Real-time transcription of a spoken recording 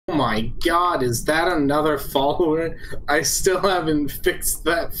my god, is that another follower? I still haven't fixed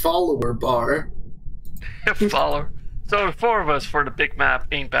that follower bar. Follower. So 4 of us for the big map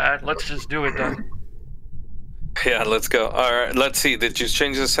ain't bad. Let's just do it then. Yeah, let's go. Alright, let's see. Did you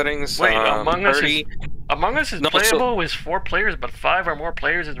change the settings? Wait, Among Us 30? Among Us is playable with 4 players, but 5 or more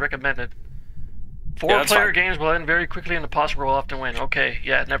players is recommended. 4-player games will end very quickly and the imposter will often win. Okay,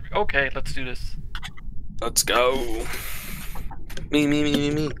 yeah, never. Okay, let's do this. Let's go.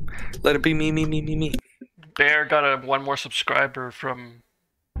 Me. Let it be me. Bear got one more subscriber from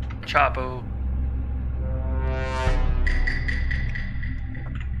Chapo.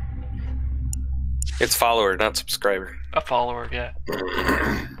 It's follower, not subscriber. A follower, yeah.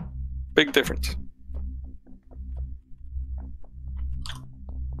 Big difference.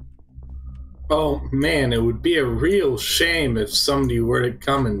 Oh man, it would be a real shame if somebody were to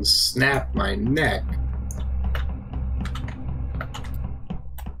come and snap my neck.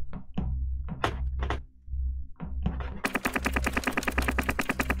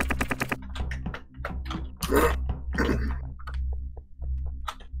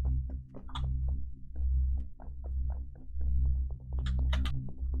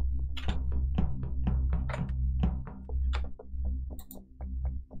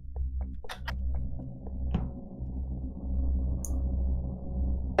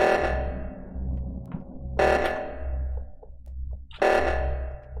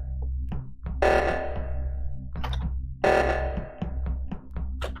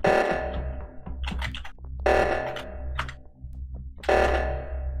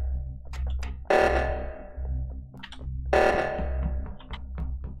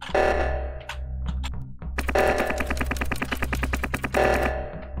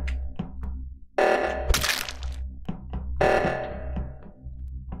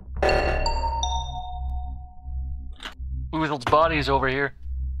 Oozle's body's over here.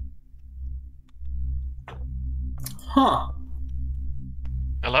 Huh.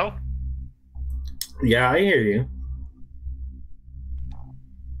 Hello? Yeah, I hear you.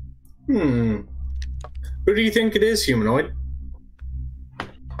 Who do you think it is, humanoid?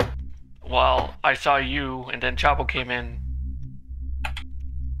 Well, I saw you, and then Chapo came in.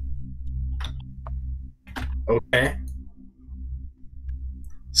 Okay.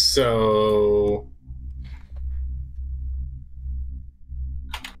 So...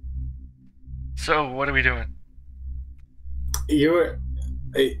 So, what are we doing? You're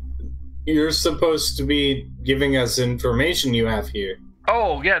supposed to be giving us information you have here.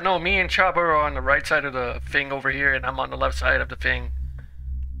 Oh, yeah, no, me and Chapo are on the right side of the thing over here, and I'm on the left side of the thing.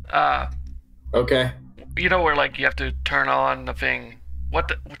 Okay. You know where, like, you have to turn on the thing.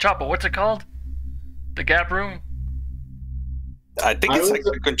 Chapo, what's it called? The gap room? I think it's like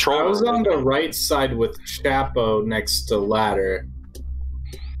the control. I was on the right side with Chapo next to ladder.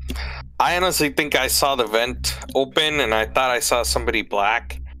 I honestly think I saw the vent open, and I thought I saw somebody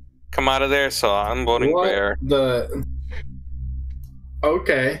black come out of there, so I'm voting Bear.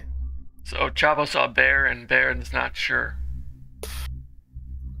 Okay. So Chapo saw Bear, and Bear is not sure.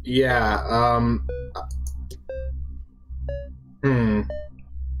 Yeah,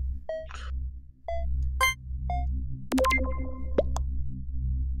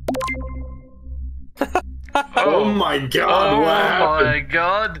 Oh my god, what happened? Oh my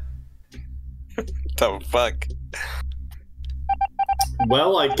god. The fuck?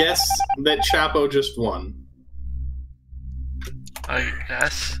 Well, I guess that Chapo just won. I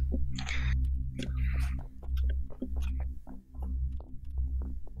guess.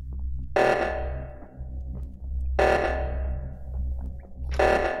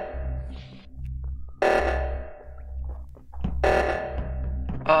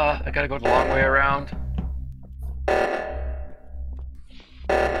 I gotta go the long way around.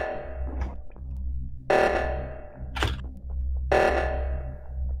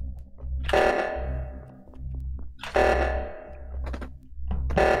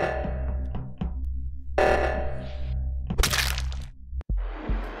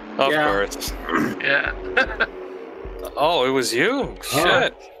 Of course. Yeah. Oh, it was you?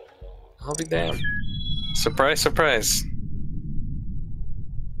 Shit. I'll be damned. Surprise, surprise.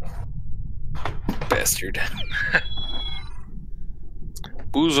 Bastard.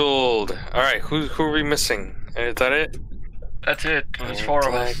 Boozled. Alright, who are we missing? Is that it? That's it. There's 4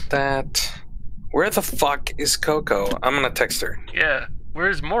 of us. Like that. Where the fuck is Coco? I'm gonna text her. Yeah.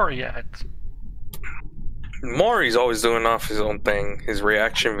 Where's Maury at? Maury's always doing off his own thing. His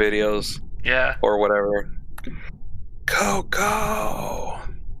reaction videos. Yeah. Or whatever. Coco!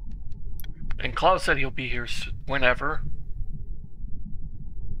 And Klaus said he'll be here whenever.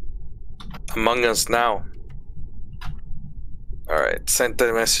 Among Us now. All right, sent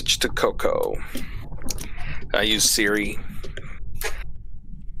the message to Coco. I use Siri.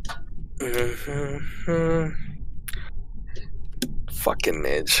 Fucking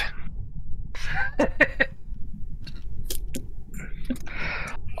Midge.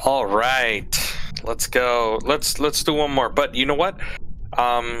 All right, let's go. Let's do one more. But you know what?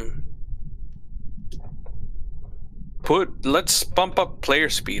 Let's bump up player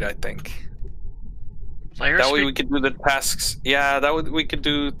speed. I think that way we could do the tasks. Yeah, we could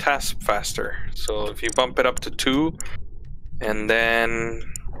do tasks faster. So if you bump it up to 2, and then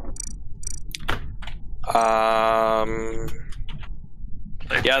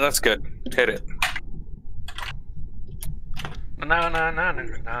yeah, that's good. Hit it. No. Na na na na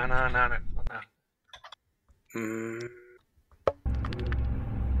na na na na na.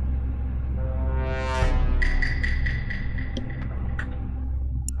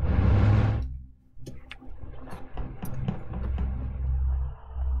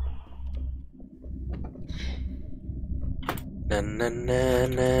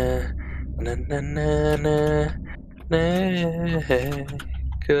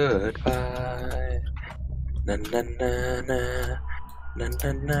 Goodbye. Na na na na na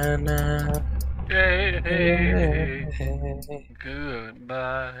na na na. Hey.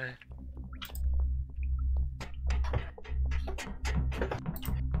 Goodbye.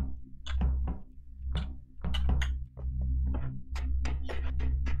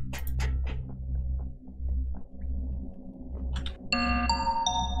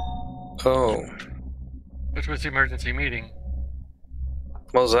 Oh. Which was the emergency meeting?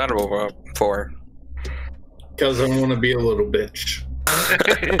 What was that for? Because I want to be a little bitch.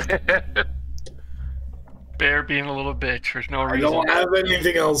 Bear being a little bitch for no I reason. don't have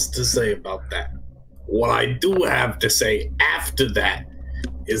anything else to say about that. What I do have to say after that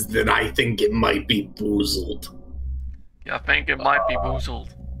is that I think it might be boozled. Yeah, I think it might be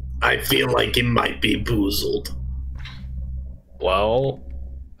boozled. I feel like it might be boozled. Well,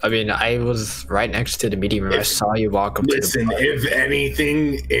 I mean, I was right next to the meeting room. I saw you walk up Listen, to the if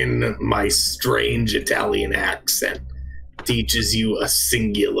anything in my strange Italian accent teaches you a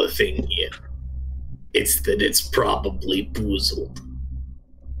singular thing here, it's that it's probably boozled.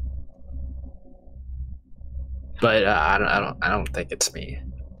 But I don't think it's me.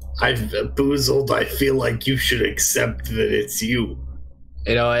 I've boozled. I feel like you should accept that it's you.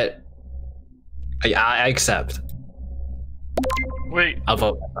 You know what? I accept. Wait, I'll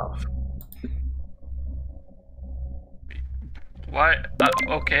vote myself. why?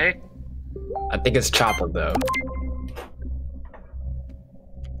 Okay. I think it's Chapo though.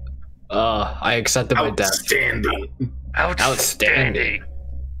 I accepted my death. Outstanding. Outstanding.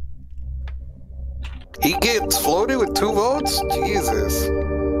 He gets floated with 2 votes? Jesus.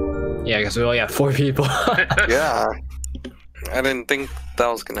 Yeah, because we only have 4 people. Yeah. I didn't think that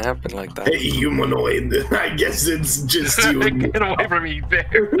was gonna happen like that. Hey, humanoid. I guess it's just you. And Get away from me,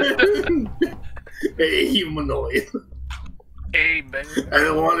 Bear. Hey, humanoid. Hey, Bear.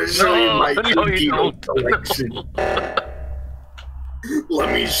 I want to show you my No, you Yu-Gi-Oh don't. collection.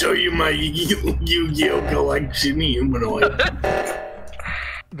 Let me show you my Yu-Gi-Oh collection, humanoid.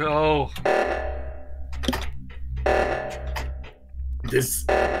 No. This,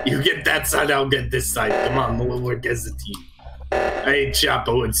 you get that side, I'll get this side. Come on, we'll work as a team. Hey,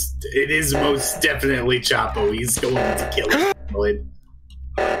 Chapo, it is most definitely Chapo. He's going to kill him, humanoid.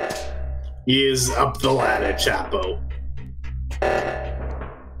 He is up the ladder, Chapo.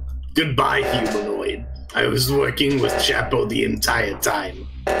 Goodbye, humanoid. I was working with Chapo the entire time.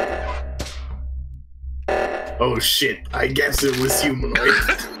 Oh shit, I guess it was humanoid.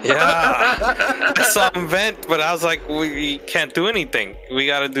 Yeah. I saw him vent, but I was like, we can't do anything. We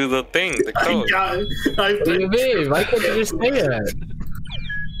gotta do the thing, the code. What do you mean? Why can't you just say that?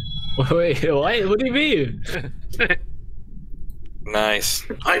 Wait, what? What do you mean? Nice.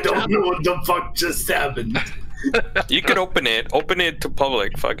 I don't know what the fuck just happened. You could open it. Open it to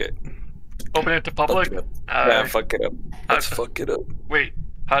public. Fuck it. Open it to public? Fuck it up. Yeah, fuck it up. Let's fuck it up. Wait,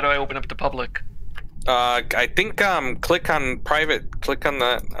 how do I open up to public? I think click on private. Click on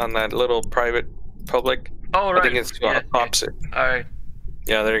that little private public. Oh, right. I think it's pops it. Alright.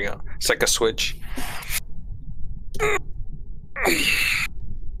 Yeah, there you go. It's like a switch.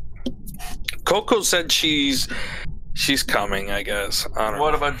 Coco said she's coming, I guess. I don't know.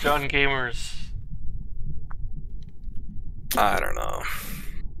 What about John Gamers? I don't know.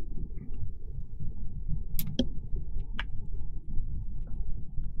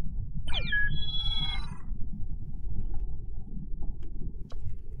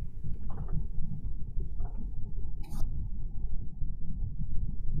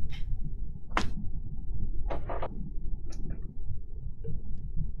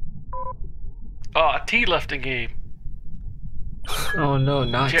 Oh, T left the game. Oh no,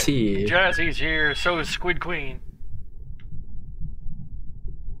 not T. Jazzy's here, so is Squid Queen.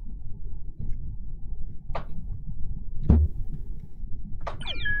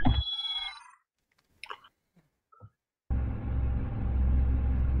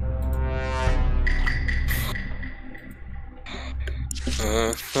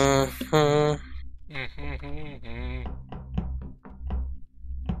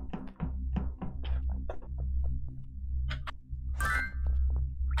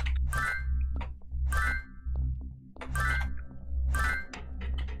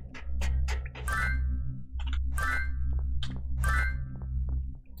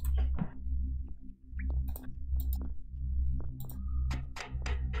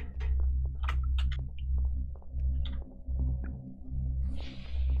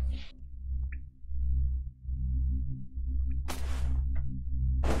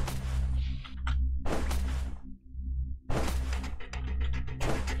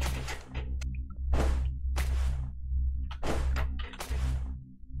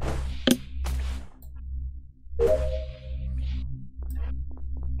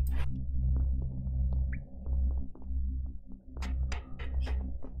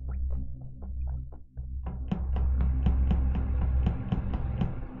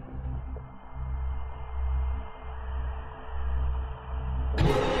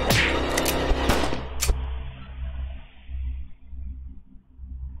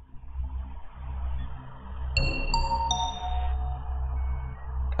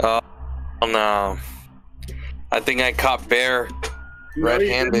 No. I think I caught Bear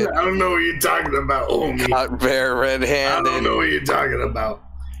red-handed. I don't know what you're talking about, homie. Caught Bear red-handed. I don't know what you're talking about.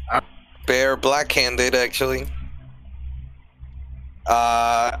 Bear black-handed, actually.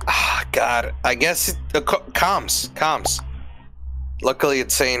 God. I guess comms. Luckily,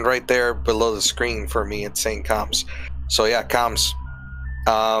 it's saying right there below the screen for me. It's saying comms. So yeah, comms.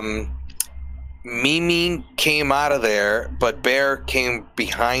 Mimi came out of there, but Bear came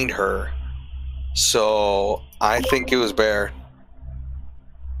behind her. So I think it was Bear.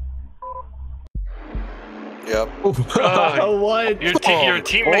 Yep. What? Your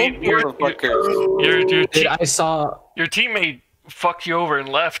teammate. Your teammate fucked you over and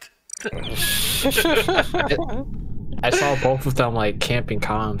left. I saw both of them like camping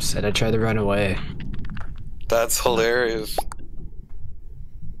comms, and I tried to run away. That's hilarious.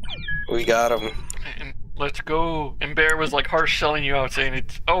 We got him. And let's go. And Bear was like harsh selling you out, saying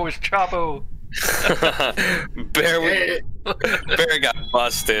it's Chapo. Bear got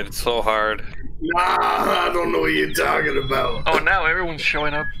busted so hard. Nah, I don't know what you're talking about. Oh, now everyone's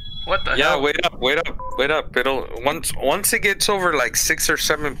showing up. What the hell? Yeah, wait up. It'll once it gets over like 6 or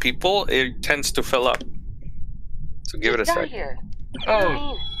 7 people, it tends to fill up. So give it a sec.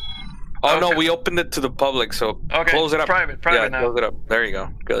 Oh. Oh no, we opened it to the public, so close it up. Private yeah, now. Close it up. There you go.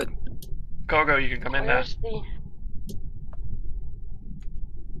 Good. Go, you can come in now.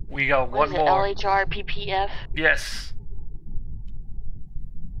 We got one more. LHR PPF? Yes.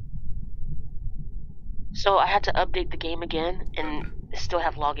 So I had to update the game again and still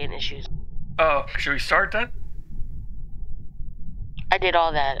have login issues. Oh, should we start then? I did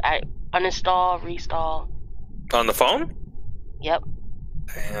all that. I uninstall, reinstall. On the phone? Yep.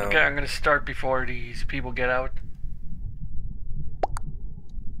 Damn. Okay, I'm gonna start before these people get out.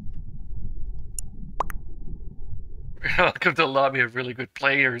 Welcome to the lobby of really good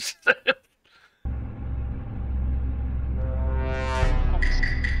players.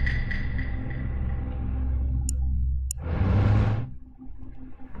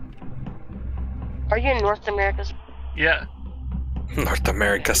 Are you in North America? Yeah. North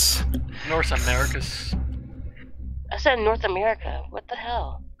Americas. North Americas. I said North America. What the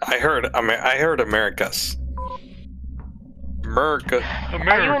hell? I heard Americas. America.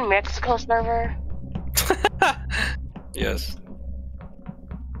 Are you in Mexico server? Yes.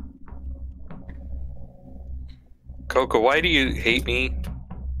 Coco, why do you hate me?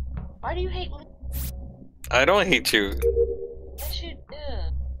 Why do you hate me? I don't hate you. Yes, you do.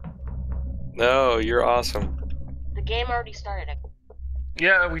 No, you're awesome. The game already started.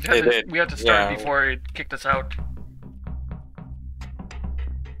 Yeah, we had to start before it kicked us out.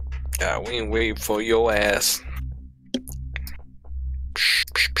 Yeah, we ain't waiting for your ass.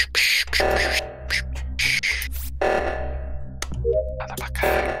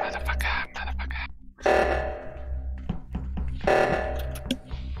 Motherfucker.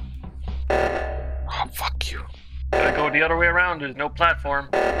 Oh, fuck you. Gotta go the other way around, there's no platform.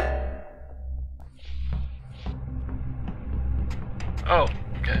 Oh,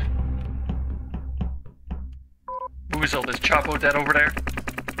 okay. Boozled, is Chapo dead over there?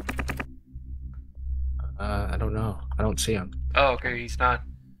 don't see him. Oh, okay, he's not.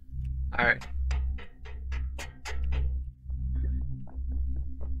 All right.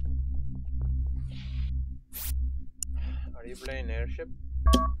 Are you playing Airship?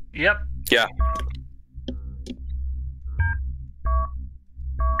 Yep. Yeah.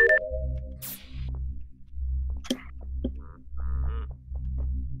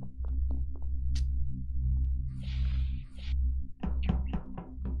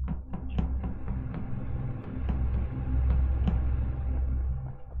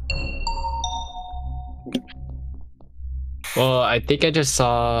 Well, I think I just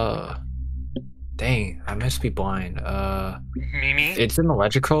saw. Dang, I must be blind. Mimi. It's in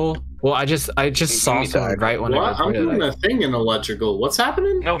electrical. Well, I just saw someone right when What? I I'm was doing a thing in electrical. What's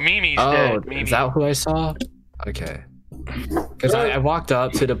happening? No, Mimi's Oh, dead. Mimi. is that who I saw? Okay. Because I walked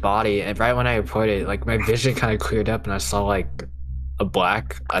up to the body, and right when I put it, like my vision kind of cleared up, and I saw like a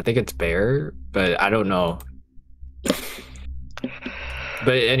black. I think it's bear, but I don't know.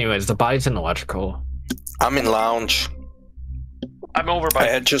 But anyways, the body's in electrical. I'm in lounge. I'm over I by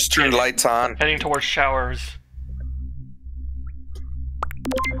had just turned lights on. heading towards showers.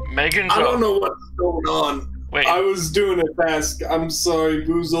 Megan's. I don't know what's going on. Wait. I was doing a task. I'm sorry,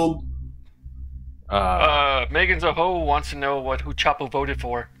 Boozled. Megan's a hoe wants to know who Chapo voted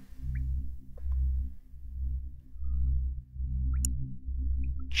for.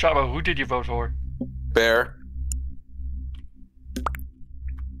 Chapo, who did you vote for? Bear.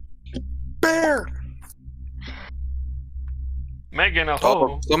 Bear. Megan a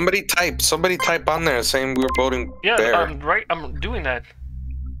hoe. Oh, somebody type on there saying we were voting Yeah, Bear. right. I'm doing that.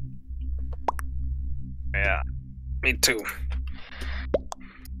 Yeah, me too.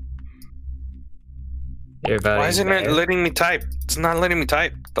 Why isn't it letting me type? It's not letting me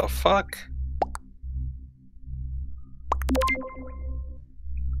type. The fuck?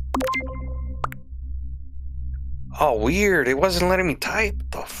 Oh, weird. It wasn't letting me type.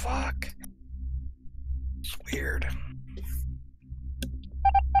 The fuck? It's weird.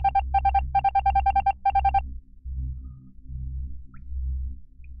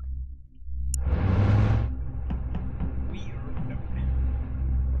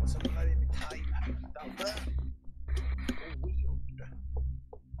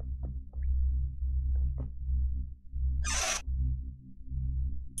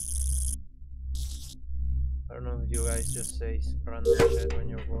 I don't know if you guys just say random shit when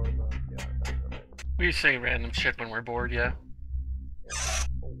you're bored, but yeah, that's what I do. We say random shit when we're bored, yeah.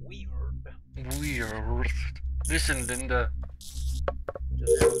 Weird. Weird. Listen, Linda.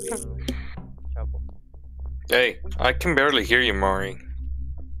 Just fucking Chapo. Hey, I can barely hear you, Mari.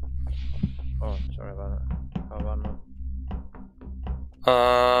 Oh, sorry about that. How about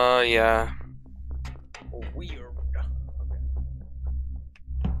now? Yeah. Weird.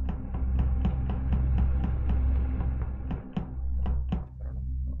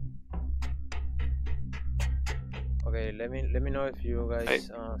 Okay, let me know if you guys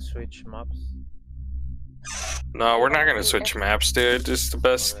switch maps. No, we're not gonna switch maps, dude. It's the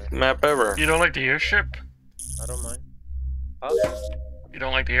best map ever. You don't like the airship? I don't mind. You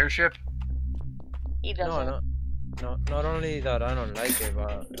don't like the airship? He doesn't. No, not only that I don't like it,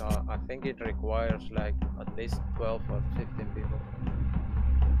 but I think it requires like at least 12 or 15 people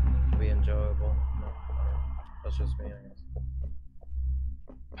to be enjoyable. No, that's just me, I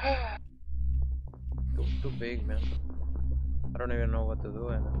guess. Too big, man. I don't even know what to do.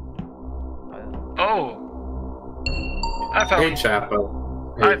 Oh! I found. Hey,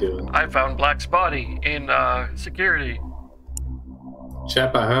 Chapo. How you doing? I found Black's body in security.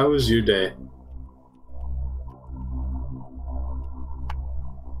 Chapo, how was your day?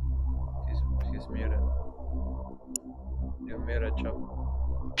 He's muted. You're muted,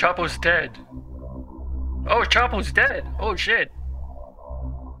 Chapo. Chapo's dead. Oh, Chapo's dead. Oh shit.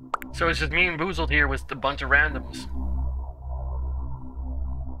 So it's just me and Boozled here with a bunch of randoms.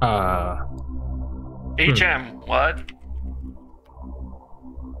 HM, what?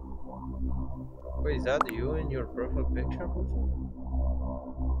 Wait, is that you in your profile picture?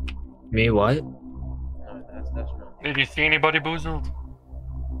 Me what? No, that's not. Did you see anybody, Boozled?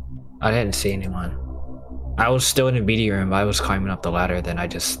 I didn't see anyone. I was still in the media room. I was climbing up the ladder. Then I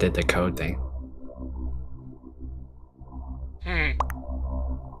just did the code thing.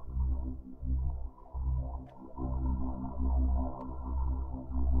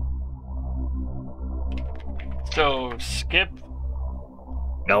 So, Skip?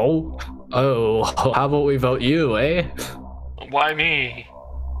 No. Oh, how about we vote you, eh? Why me?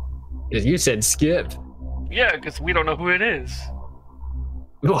 You said Skip. Yeah, because we don't know who it is.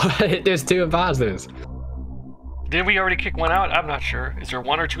 What? There's two imposters. Did we already kick one out? I'm not sure. Is there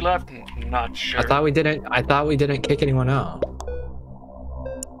 1 or 2 left? Not sure. I thought we didn't kick anyone out.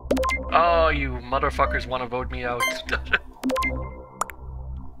 Oh, you motherfuckers want to vote me out.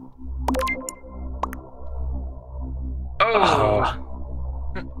 Oh.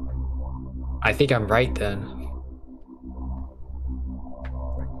 I think I'm right then.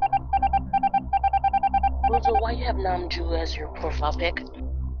 So why you have Namju as your profile pic?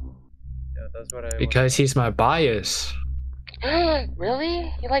 Yeah, that's what I. Because he's my bias.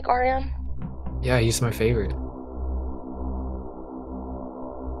 Really? You like RM? Yeah, he's my favorite.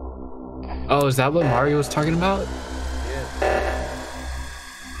 Oh, is that what Mario was talking about? Yeah.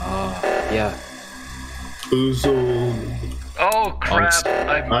 Yeah. Boozle. Oh crap!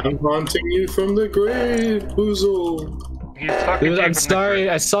 I'm haunting you from the grave, Boozle. He's talking Dude, to you I'm from sorry.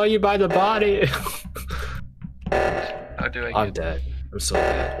 I saw you by the body. How do I I'm dead. I'm so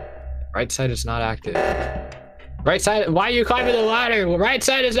dead. Right side is not active. Right side. Why are you climbing the ladder? Well, right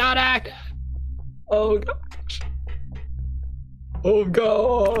side is not active. Oh gosh. Oh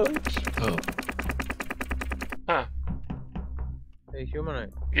gosh. Oh. Huh. Hey,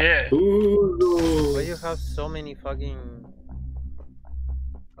 Humanoid. Yeah. Boozle. Why you have so many fucking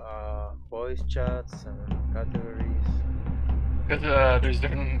voice chats and categories? Because there's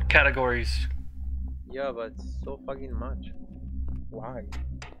different categories. Yeah, but so fucking much. Why?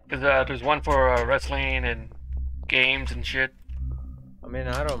 Because there's one for wrestling and games and shit. I mean,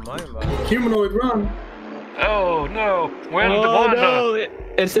 I don't mind, but Humanoid, run. Oh no! Where's the Oh Wanda? no!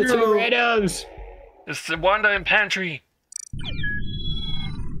 It's the two No. randoms. It's the Wanda and Pantry.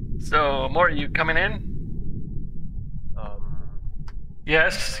 So, Mori, you coming in?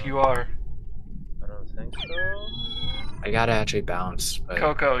 Yes, you are. I don't think so. I gotta actually bounce. But...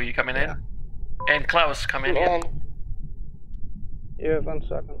 Coco, you coming Yeah. in? And Klaus, come in here. Yeah, 1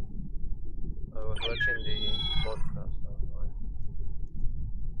 second. I was watching the podcast.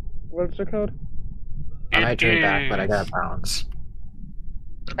 What's the code? I might turn back, but I gotta bounce.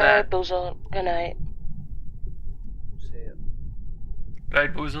 Alright, Boozle. Good night. See ya.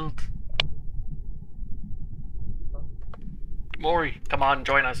 Right, Boozled? Mori, come on,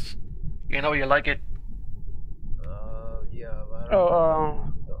 join us. You know you like it. Yeah, but I don't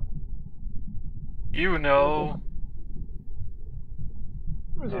know. You know.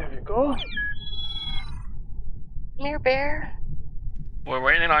 There you go. Come here, bear. We're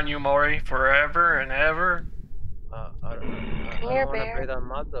waiting on you, Mori, forever and ever. I don't Here, want to bear. play that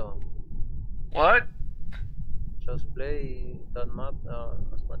map though. What? Just play that map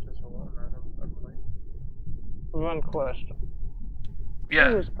as much as I want. I don't mind. One question. Yeah.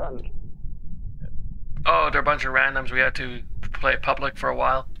 Who is Panda? Oh, they're a bunch of randoms. We had to play public for a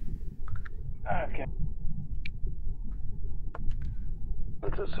while. Okay.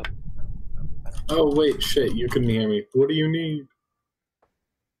 What is it? Oh wait, shit, you couldn't hear me. What do you need?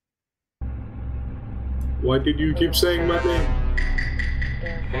 Why did you keep saying my name?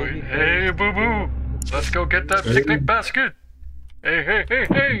 Hey, boo boo. Let's go get that picnic basket. Hey, hey, hey,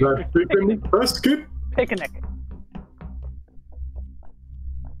 hey. That picnic basket? Picnic.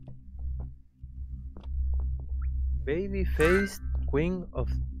 Baby-faced queen of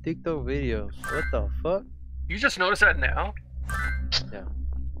TikTok videos. What the fuck? You just noticed that now? Yeah.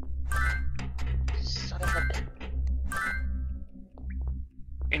 Son of a bitch.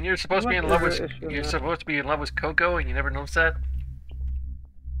 And you're supposed to be in love with Coco, and you never noticed that?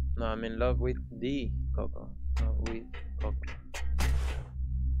 No, I'm in love with the Coco, not with Coco.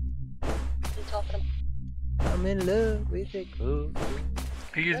 You talking I'm in love with the Coco.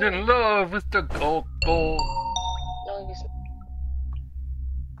 He's in love with the Coco. No, he's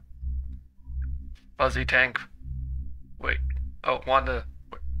Fuzzy Tank. Wait. Oh, Wanda.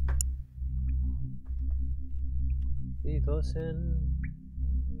 He doesn't.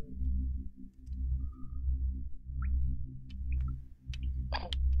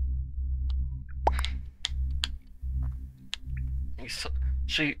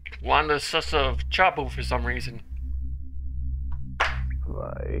 Wanda's sus of Chapo for some reason.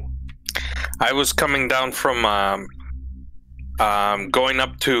 Why? I was coming down from going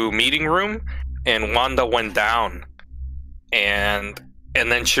up to meeting room, and Wanda went down, and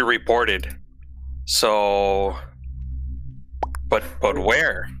then she reported. So, but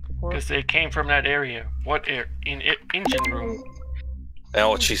where? Because they came from that area. What area? In engine room.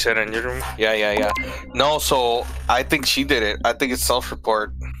 Oh, she said in your room? Yeah. No, so I think she did it. I think it's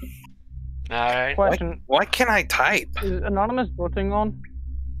self-report. Alright. Question. Why can't I type? Is anonymous voting on?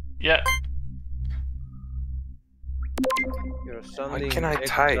 Yeah. You're sounding can I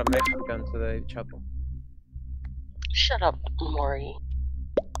extra type? Mexican today, Chapo. Shut up, Maury.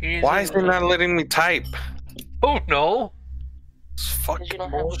 Why is it not letting me type? Oh no! It's fucking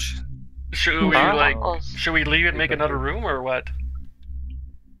bullshit. Should we should we leave and make another room or what?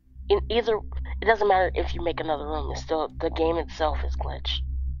 It doesn't matter if you make another room. It's still the game itself is glitched.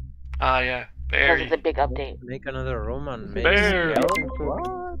 Ah yeah, because of the big update. Make another room and make Bear.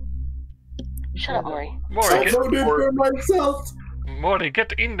 What? Shut up, Mori. I voted for myself. Mori,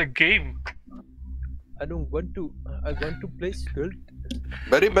 get in the game. I don't want to. I want to play Skeld.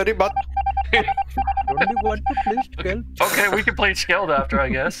 Very but. Only want to play Skeld. Okay, we can play Skeld after, I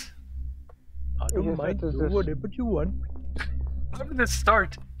guess. I don't mind. Do whatever you want. How did this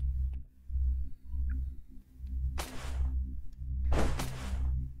start?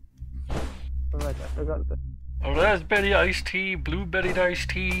 Alright, I forgot that. Raspberry iced tea, blueberry iced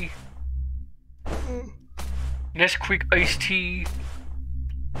tea, Nesquik iced tea.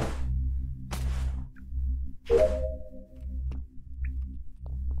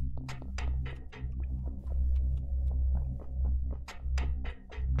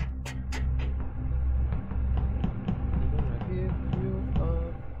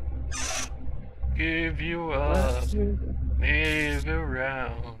 Give you up, live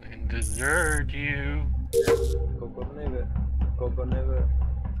around and desert you. Coco never. Coco never.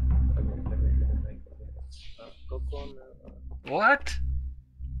 What?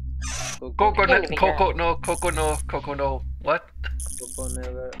 Coco no, what? Coco never. Coco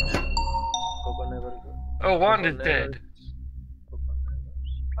never. Oh, one is dead.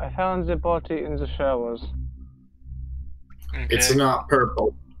 I found the body in the showers. Okay. It's not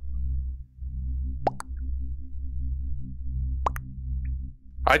purple.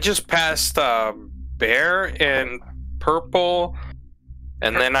 I just passed Bear and Purple,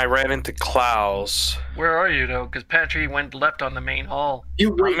 and then I ran into Klaus. Where are you though? Because Pantry went left on the main hall.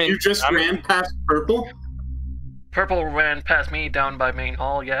 You just ran past Purple? Purple ran past me down by main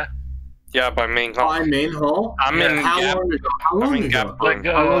hall, yeah? Yeah, by main hall. By main hall? I'm in How long ago? How long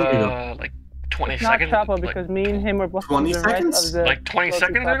ago? Like 20 It's not seconds. Chopper because me and him were both 20 on the right seconds? of the... Like 20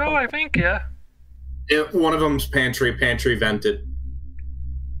 seconds ago, I think, yeah. One of them's Pantry. Pantry vented.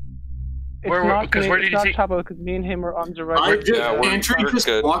 It's Where not did you see? Chopper because me and him were on the right. Pantry just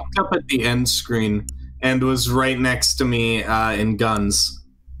walked up at the end screen and was right next to me in guns.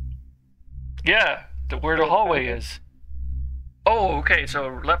 Yeah, where the hallway is. Oh, okay,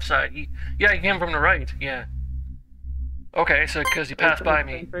 so left side. Yeah, he came from the right, yeah. Okay, so because he passed by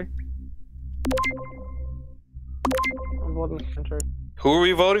me. I'm voting Pantry. Who are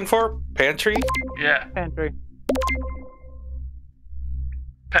we voting for? Pantry? Yeah. Pantry.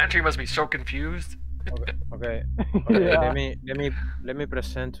 Pantry must be so confused. Okay. Yeah. Let me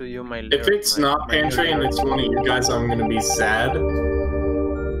present to you my. If it's not Pantry and it's one of you guys, I'm gonna be sad.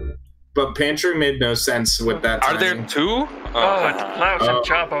 But Pantry made no sense with that. Are there two? Oh, it's Klaus and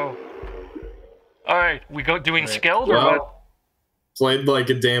Chapo. Alright, we go doing Skeld or what? Played like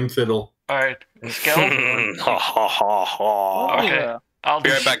a damn fiddle. Alright, Skeld? Okay. I'll be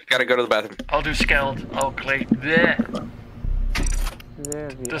right back. Gotta go to the bathroom. I'll do Skeld. I'll play that.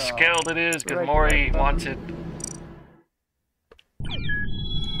 The Skeld it is, because Mori wants it.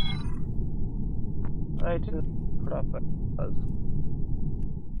 I didn't put up a fuzz.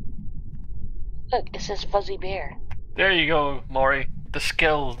 Look, it says Fuzzy Bear. There you go, Mori. The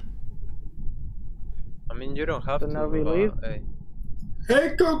Skeld. I mean, you don't have to. Now we leave.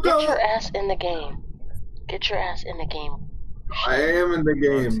 Hey, Coco! Get your ass in the game. Get your ass in the game. I am in the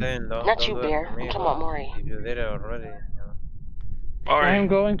game. Not you, Bear. I'm talking about Mori. You did it already. I am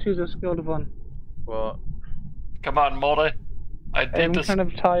going to the Skilled one. Well, come on, Mori. I'm kind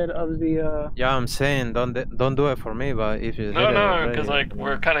of tired of the. Yeah, I'm saying don't do it for me, but if you. No, because like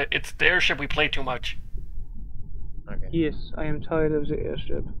we're kind of it's the airship we play too much. Okay. Yes, I am tired of the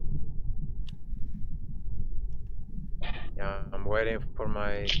airship. Yeah, I'm waiting for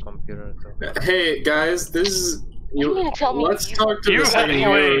my computer to. Hey guys, this is. Let's talk to you the second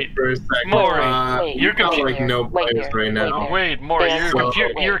viewer for a second. Mori, you've got like no players right now. Wait, Mori,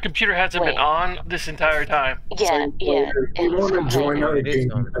 your computer hasn't been on this entire time. Yeah. If you want to join our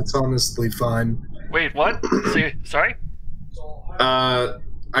game, that's honestly fine. Wait, what? Sorry?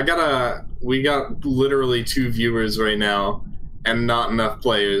 We got literally 2 viewers right now, and not enough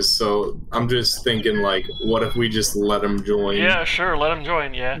players, so I'm just thinking, like, what if we just let them join? Yeah, sure, let them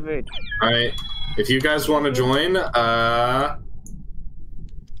join, yeah. Alright, if you guys want to join,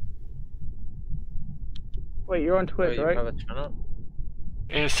 Wait, you're on Twitch, right? Have a channel?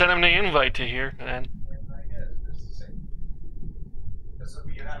 You send them the invite to here, and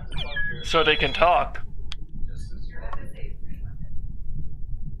so they can talk.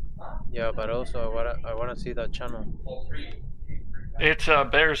 Yeah, but also I wanna see that channel. It's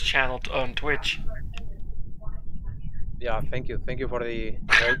Bear's channel on Twitch. Yeah, thank you for the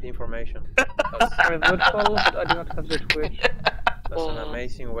great information. Sorry, what's called? I do not have the Twitch. That's an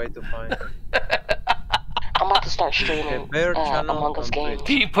amazing way to find. I'm about to start streaming Among Us games.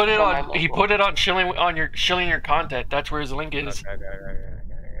 He put it on. He put it on shilling your content. That's where his link is.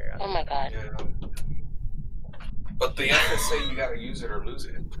 Oh my god. Yeah. But the FSA, you gotta use it or lose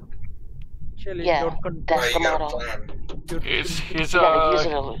it. Yeah, that's the motto. His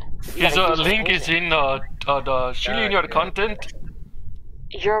link is in the shilling your content.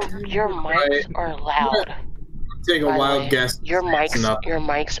 Your mics are loud. Take a wild guess. Your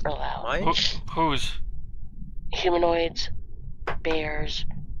mics are loud. Whose? Humanoids, bears,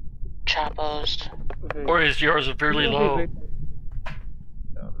 Chapos. Or is yours really low?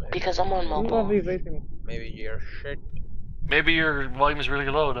 Because I'm on mobile. Maybe your shit. Maybe your volume is really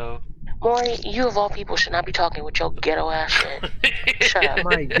low though. Maury, you of all people should not be talking with your ghetto ass shit. Shut up.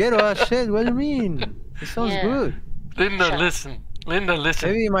 My ghetto ass shit? What do you mean? It sounds good. Linda, listen. Linda,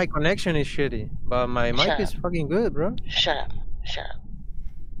 listen. Maybe my connection is shitty, but my mic is fucking good, bro. Shut up. Shut up.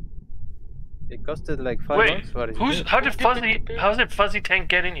 It costed like $5. Wait, but how did Fuzzy Tank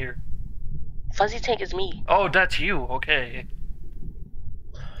get in here? Fuzzy Tank is me. Oh, that's you. Okay.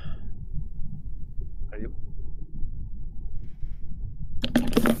 Are you?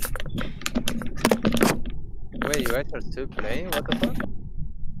 Wait, you guys are still playing? What the fuck?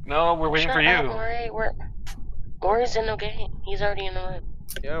 No, we're waiting for you. Maury's in the game. He's already in the room.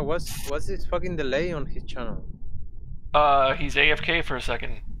 Yeah, what's this fucking delay on his channel? He's AFK for a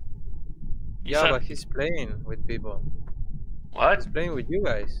second. But he's playing with people. What? He's playing with you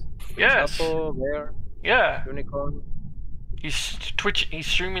guys. Yes. Apple, Bear, yeah. Unicorn. He's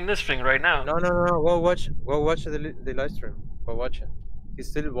streaming this thing right now. No. Go watch the live stream. Go watch it. He's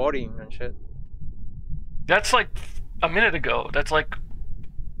still voting and shit. That's like a minute ago. That's like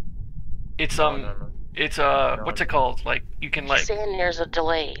it's it's what's it called? Like you can like. He's saying there's a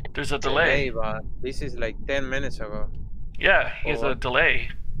delay. There's a delay. But this is like 10 minutes ago. Yeah, he has a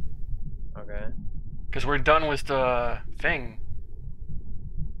delay. Okay. Because we're done with the thing.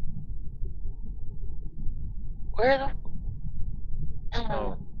 Where the?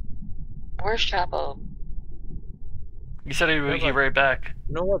 Oh. Where's Chapo? He said he'd be right back.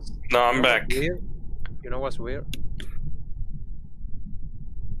 You know what's? No, I'm back. Weird? You know what's weird?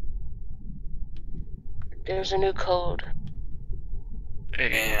 There's a new code.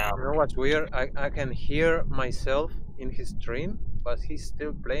 Damn. You know what's weird? I can hear myself in his stream, but he's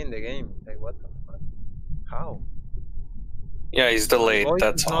still playing the game. Like, what the fuck? How? Yeah, he's delayed,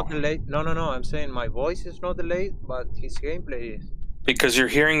 that's all. Not delayed. No, I'm saying my voice is not delayed, but his gameplay is. Because you're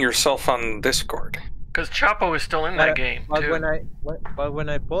hearing yourself on Discord. Because Chapo is still in that game, but too. When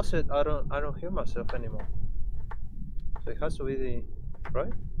I pause it, I don't hear myself anymore. So it has to be the...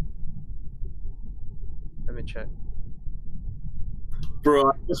 right? Let me check. Bro,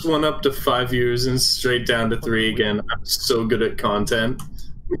 I just went up to 5 years and straight down to 3 again. I'm so good at content.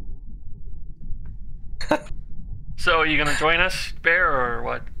 So, are you gonna join us, Bear, or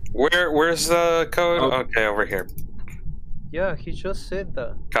what? Where's the code? Oh. Okay, over here. Yeah, he just said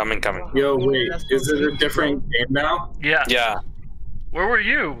that. Coming. Yo, wait, is it a different game now? Yeah. Yeah. Where were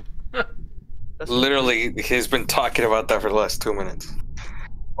you? Literally, he's been talking about that for the last 2 minutes.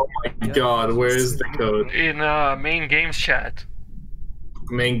 Oh my god, where is the code? In main games chat.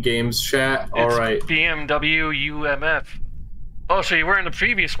 Main games chat? Alright. BMW UMF. Oh, so you were in the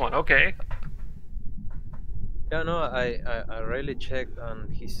previous one, okay. Yeah, no, I really checked and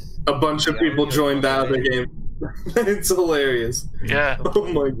he's... A bunch of people joined the other game. It's hilarious. Yeah. Oh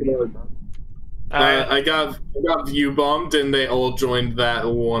my god. I got view bombed and they all joined that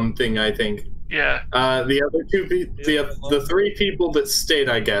one thing, I think. Yeah. The other two the 3 people that stayed,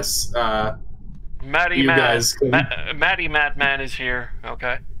 I guess. Matty Madman is here.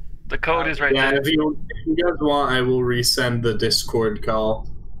 Okay. The code is right there. If you guys want, I will resend the Discord call.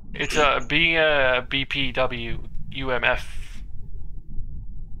 It's BPW UMF.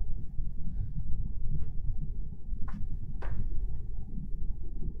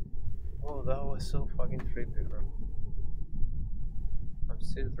 Oh, that was so fucking trippy, bro. I'm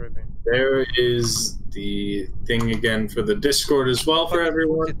still tripping. There is the thing again for the Discord as well for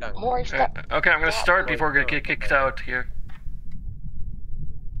everyone. Okay, I'm gonna start before we get kicked out here.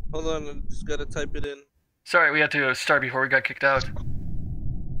 Hold on, I just gotta type it in. Sorry, we had to start before we got kicked out.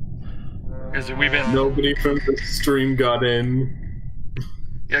 Because we've been... Nobody from the stream got in.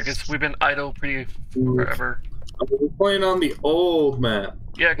 Yeah, because we've been idle pretty forever. We're playing on the old map.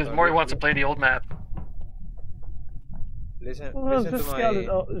 Yeah, because Maury wants to play the old map. Listen, Well, listen the to scale my...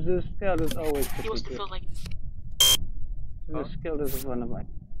 is always He wants to feel like... The skill is one of mine.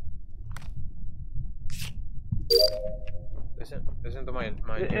 Listen to my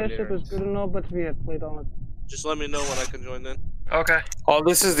The airship is good enough, but we have played on it. Just let me know when I can join in. Okay. Oh,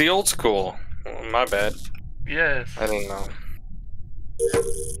 this is the old school. Oh, my bad. Yes. I didn't know.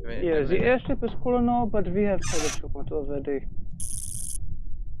 Yeah, the airship is cool enough, but we have played it too much already.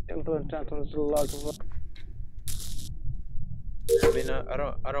 Infinite is a lot of work. I mean,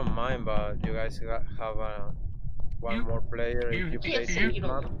 I don't mind, but you guys have one more player if you play this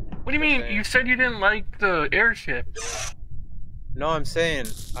map. What do you mean? You said you didn't like the airship. No, I'm saying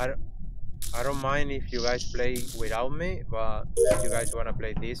I don't mind if you guys play without me, but if you guys wanna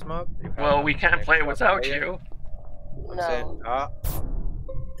play this map, well, we can't play without you. I'm saying,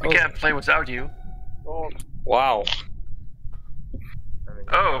 we can't play without you. Wow.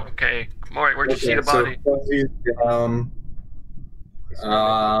 Oh, okay. Maury, where'd you see the body?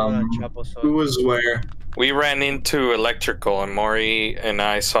 Who was where? We ran into electrical, and Maury and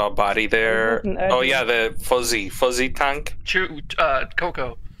I saw a body there. Oh yeah, the fuzzy tank.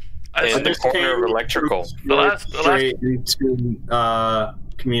 Coco. In the corner of electrical. Straight into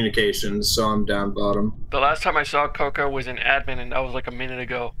communications, so I'm down bottom. The last time I saw Coco was in admin, and that was like a minute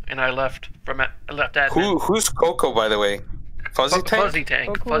ago, and I left admin. Who's Coco, by the way? Fuzzy tank. Fuzzy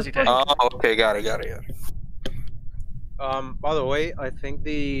tank. Fuzzy tank. Oh, okay, got it. By the way, I think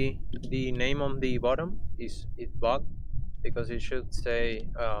the name on the bottom is bugged because it should say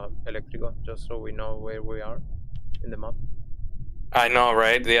electrical, just so we know where we are in the map. I know,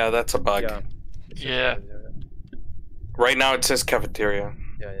 right? Yeah, that's a bug. Yeah. Right now it says cafeteria.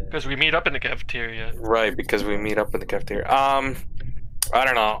 Yeah. Because we meet up in the cafeteria. Right, because we meet up in the cafeteria. I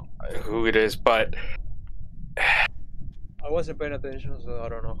don't know who it is, but I wasn't paying attention, so I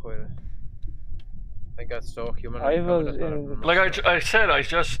don't know who it is. I think I saw human. Like I said,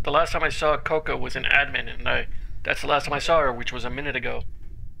 the last time I saw Coco was in admin, and that's the last time I saw her, which was a minute ago.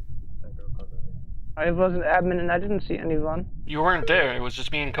 I was an admin and I didn't see anyone. You weren't there. It was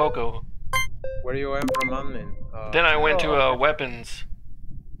just me and Coco. Where you went from admin? Then I went to weapons.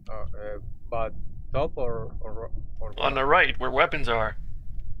 But top or on the right, where weapons are.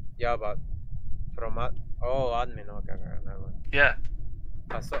 Yeah, but from admin. Okay, never mind. Yeah.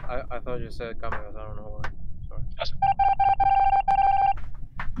 I thought you said cameras. I don't know why. Sorry.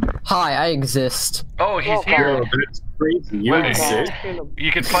 Hi, I exist. Oh, he's here. Whoa, that's crazy. You exist.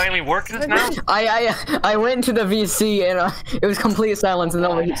 You can finally work this now? I went to the VC and it was complete silence, and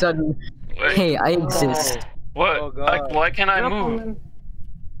all of a sudden, hey, I exist. What? Oh, God. Why can't I move?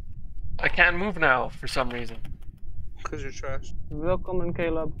 I can't move now for some reason. Because you're trash. Welcome,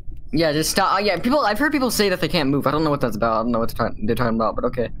 Caleb. Yeah, just stop. Yeah, I've heard people say that they can't move. I don't know what that's about. I don't know what they're talking about, but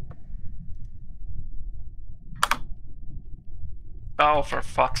okay. Oh, for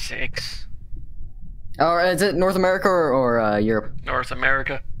fuck's sakes. Oh, is it North America or Europe? North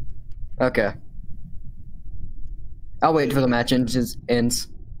America. Okay. I'll wait till the match ends.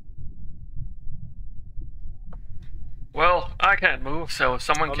 Well, I can't move, so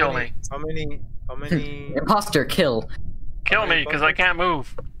someone kill me. How many? Imposter, kill. Kill me, because I can't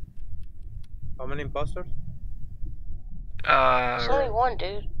move. How many imposters? There's only one,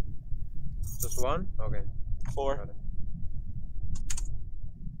 dude. Just one? Okay. 4.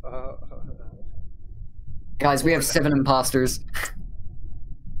 Guys, we have 7 imposters.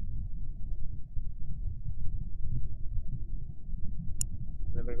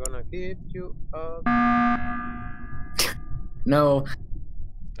 Never gonna keep you up. No.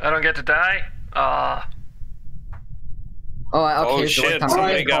 I don't get to die? Oh, okay. Oh shit,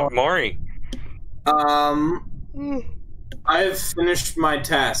 somebody got Maury. I've finished my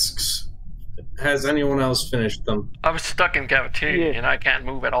tasks. Has anyone else finished them? I was stuck in cafeteria and I can't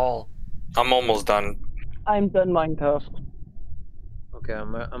move at all. I'm almost done. I'm done my task. Okay,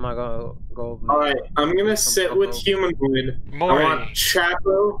 I'm gonna go. Alright, I'm gonna sit with Humanoid. Maury. I want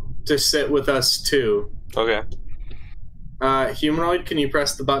Chapo to sit with us too. Okay. Humanoid, can you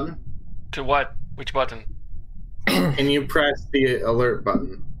press the button? To what? Which button? Can you press the alert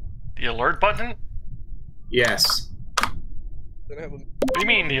button? The alert button? Yes. What do you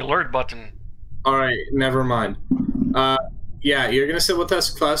mean, the alert button? Alright, never mind. Yeah, you're gonna sit with us,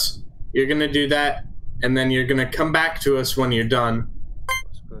 Plus. You're gonna do that, and then you're gonna come back to us when you're done.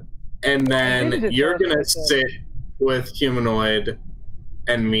 That's good. And then you're gonna sit with Humanoid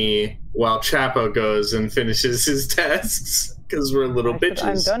and me while Chapo goes and finishes his tasks, because we're little bitches.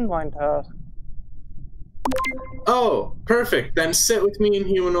 I'm done my task. Oh, perfect. Then sit with me and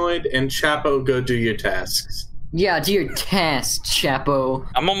Humanoid, and Chapo, go do your tasks. Yeah, do your task, Chapo.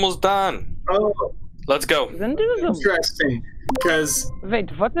 I'm almost done. Oh, Let's go. Then do them. interesting. Because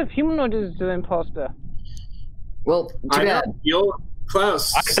Wait, what if Humanoid is the imposter? Well, too bad. you'll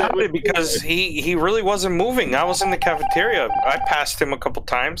Klaus. I got it because he really wasn't moving. I was in the cafeteria. I passed him a couple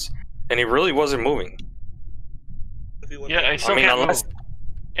times, and he really wasn't moving. Yeah, I still can't move.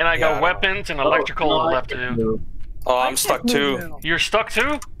 And I got weapons and electrical left to do. Oh, I'm stuck too. You're stuck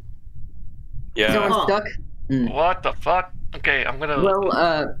too? Yeah. Someone's stuck? What the fuck? Okay, I'm gonna... Well,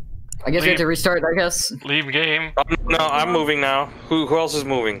 I guess we have to restart, I guess. Leave game. No, I'm moving now. Who else is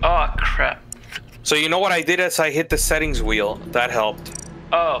moving? Oh, crap. So you know what I did is I hit the settings wheel. That helped.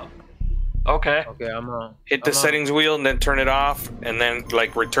 Oh. Okay. Okay, hit the settings wheel and then turn it off and then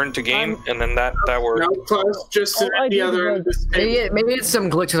like return to game and then that worked. No, Klaus, just sit at the other end of this table. Maybe it's some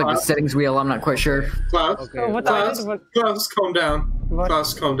glitch with like the settings wheel, I'm not quite sure. Klaus, Klaus, calm down.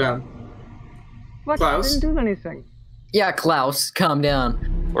 Klaus, calm down. What? Klaus? I didn't do anything. Yeah, Klaus, calm down.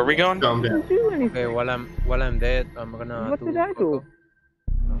 Where are we going? Calm down. I didn't do anything. Okay, while I'm dead, I'm gonna. What did I do?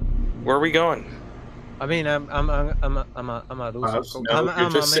 Where are we going? I mean, I'm a do some. I'm a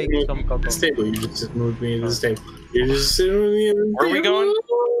make some cocoa. This table. You just moved me to this table. You're just sitting with me. Where are we going?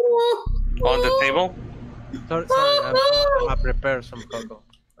 On the table? Sorry, I prepared some cocoa.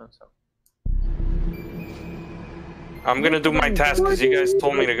 I'm gonna do my task because you guys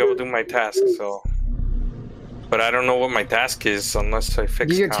told me to go do my task. So, but I don't know what my task is unless I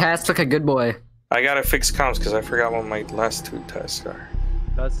fix. Do your comms. task like a good boy. I gotta fix comms because I forgot what my last 2 tasks are.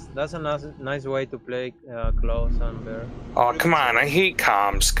 That's a nice way to play Klaus and Bear. Oh, come on. I hate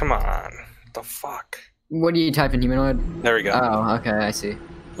comms. Come on. What the fuck? What do you type in humanoid? There we go. Oh, okay, I see.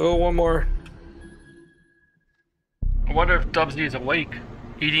 Oh, one more. I wonder if Dubsy is awake,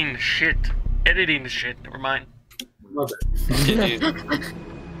 eating shit, editing the shit. Never mind. Love it.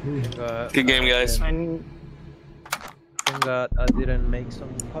 Good game, guys. Thank God I didn't make some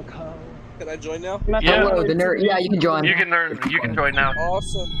cocoa. Can I join now? Yeah. Hello, the nerd. Yeah, you can join. You can join now.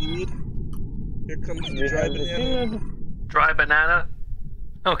 Awesome, dude. Here comes the dry banana. Dry banana.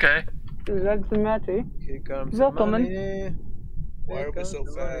 Okay. That's the Matty. Here comes Welcome. money. Why are we so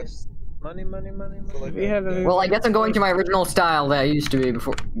fast? Money. We have a... Well, I guess I'm going to my original style that I used to be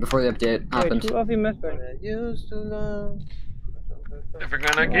before the update happened. Wait, 2 of you missed it. Used to love. Never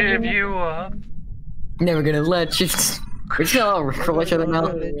gonna give you up. Never gonna let you. We're still all for each other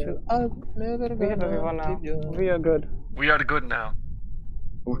now. We have everyone now. We are good. We are good now.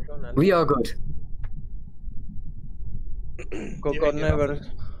 We are good. Coco never.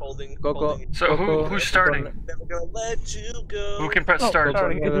 Holding. Coco. So who's starting? Never gonna let you go. Who can press start?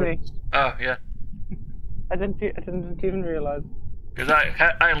 Sorry, it's me. Oh yeah. I didn't even realize. Because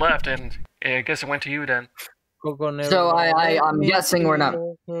I left and I guess it went to you then. Coco never. So I'm guessing we're not.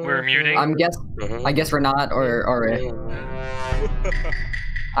 We're muting. I guess we're not, or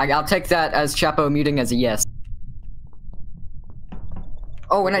I'll take that as Chapo muting as a yes.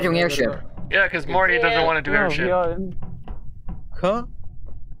 Oh, we're not doing airship. Yeah, because Mori doesn't want to do airship. Huh?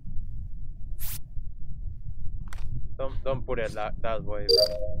 Don't put it that way,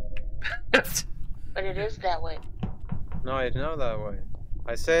 bro. But it is that way. No, it's not that way.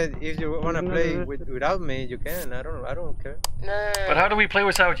 I said if you wanna play without me, you can. I don't care. No. But how do we play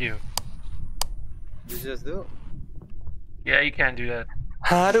without you? You just do. Yeah, you can't do that.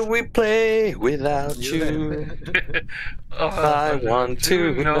 How do we play without you? I want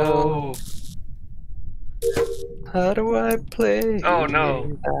to know. How do I play? Oh no.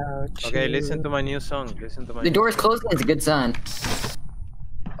 Without Okay, you? listen to my new song. Listen to my. The door's closing is a good sign.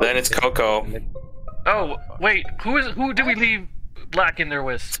 Then it's Coco. Oh wait, who do we leave Black in there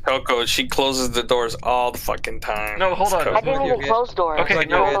with? Coco, she closes the doors all the fucking time. No, hold on. Coco. I didn't even close doors. Okay, Like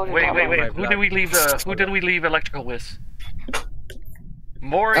no, you wait. get- Who did we leave electrical with?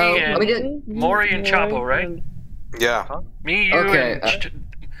 Mori we did. and Chapo, right? Yeah. Me, you, Okay, and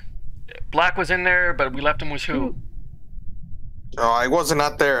Black was in there, but we left him with who? Oh, I wasn't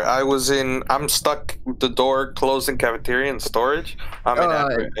out there. I'm stuck with the door closed in cafeteria and storage. I'm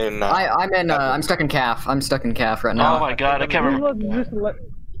I'm stuck in CAF. I'm stuck in CAF right now. Oh my god, I can't remember.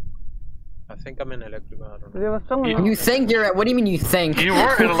 I think I'm in electrical. I don't know. There was someone You think you're at? What do you mean you think? You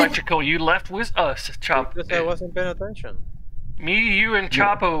were in electrical. You left with us, Chop. Because I wasn't paying attention. Me, you, and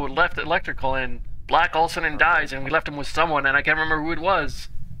Chapo left electrical, and Black all of a sudden dies, and we left him with someone, and I can't remember who it was.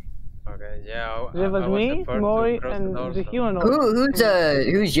 Okay, yeah. There was me, Mori, and the humanoid.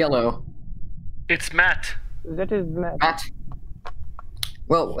 Who's yellow? It's Matt. That is Matt. Matt.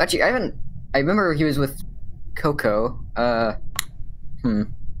 Well, actually, I remember he was with Coco. Well,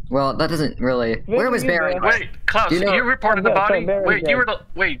 that doesn't really. Where was Barry? Wait, Klaus, you reported the body?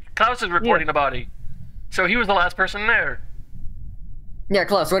 Wait, Klaus is reporting the body. So he was the last person there. Yeah,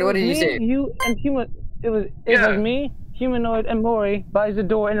 Klaus, what did you say? You and human. It was me, humanoid, and Mori by the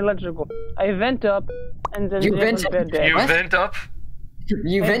door in electrical. I vent up, and then You there was vented? Bed dead. You vent up?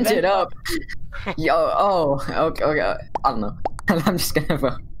 You vented up. Okay. I don't know. I'm just gonna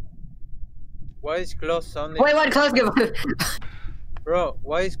vote. Why is Klaus sounding? Wait, what? Klaus give. Bro,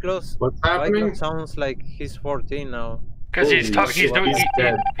 why is Klaus? What's Why happening? Klaus sounds like he's 14 now? Because he's Holy he's shit, doing he's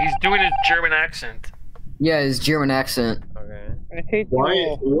dead. he's doing his German accent. Yeah, his German accent. Okay. I hate you Why?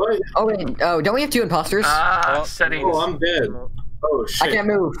 all. What? Oh wait. Oh, don't we have 2 imposters? Oh, Settings. Oh, I'm dead. Oh shit. I can't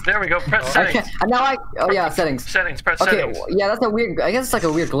move. There we go. Press I settings. can't. Now I. Oh yeah, settings. Settings. Press Okay. settings. Yeah, that's a weird. I guess it's like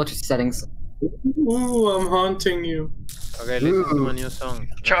a weird glitch with settings. Ooh, I'm haunting you. Okay, listen to a new song.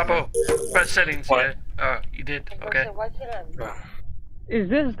 Chapo. Press settings. What? Yeah. You did. Okay. Why can't I? Is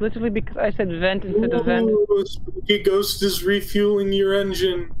this literally because I said vent instead of vent? Ooh, Spooky Ghost is refueling your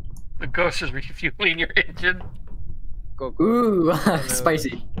engine. The ghost is refueling your engine. Go. Ooh,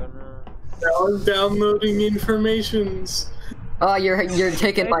 spicy. Now I'm downloading informations. Oh, you're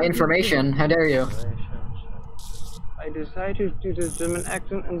taking my information. How dare you? I decided to do the German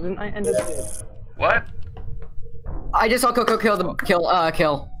accent and then I ended dead. What? I just saw Coco kill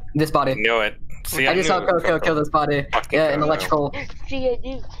this body. Knew it. See, I just saw knew Coco kill this body. Fucking Yeah, in Coco. electrical. See,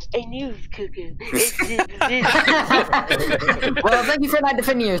 I knew, Cuckoo. Well, thank you for not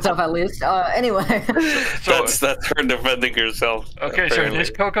defending yourself at least. Anyway. So, That's her defending herself. okay, so it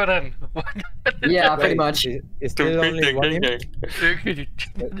is Coco then. Yeah, pretty much. It's still only one.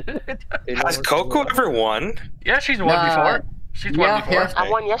 Has Coco ever won? Yeah, she's won Nah, before. She's won yeah, before. yeah. I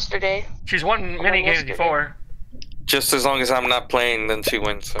won yesterday. She's won many games yesterday. before. Just as long as I'm not playing, then she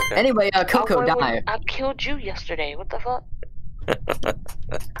wins. Okay. Anyway, Coco I won when died. I killed you yesterday. What the fuck?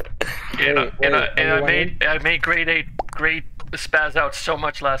 I made grade 8 spaz out so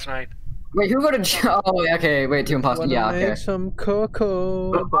much last night. Wait, who voted? Oh, okay. Wait, 2 imposters. Yeah, okay. Make some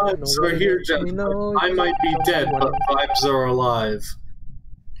cocoa. The vibes are here, gentlemen. I might be dead, but vibes are alive.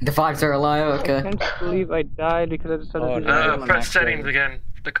 The 5s are alive. I Okay. can't believe I died because I decided Oh, to do no. the German Press accent. settings again.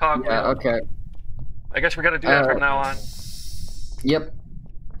 The cog Yeah. wheel. Okay. I guess we gotta do that from now on. Yep.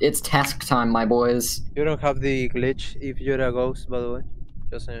 It's task time, my boys. You don't have the glitch if you're a ghost, by the way.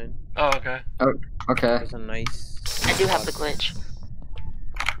 Just saying. Oh, okay. Okay. That's a nice. I do have the glitch.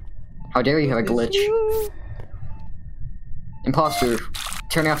 How dare you have a glitch? Imposter.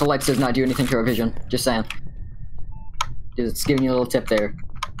 Turning off the lights does not do anything to our vision. Just saying. Just giving you a little tip there.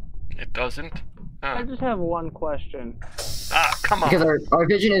 It doesn't? I Huh. just have one question. Ah, come on. Because our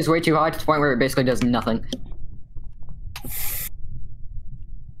vision is way too high to the point where it basically does nothing.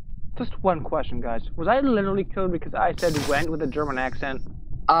 Just one question, guys. Was I literally killed because I said went with a German accent?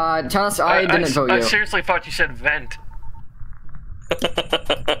 Thomas, I didn't vote I you. seriously thought you said vent.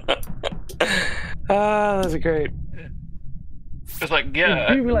 That's great. It's like, You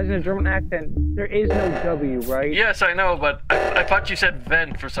yeah. do realize in a German accent, there is no W, right? Yes, I know, but I thought you said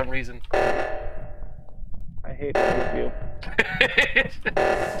vent for some reason. I hate all of you.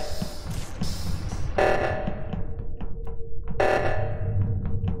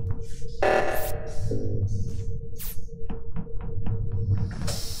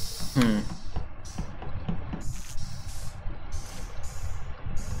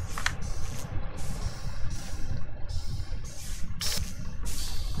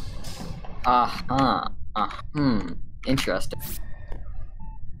 Interesting.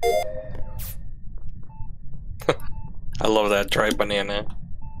 I love that dry banana.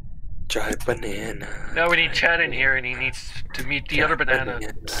 Dry banana. Now we need Chad in here, and he needs to meet the other banana.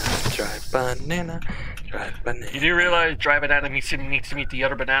 Dry banana. Dry banana. You do realize Dry Banana needs to meet the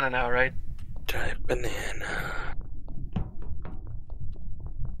other banana now, right? Dry banana.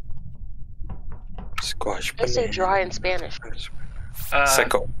 Squash I banana. say dry in Spanish.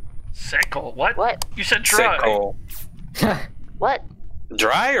 Seco. Seco. What? What? You said dry. Seco. What?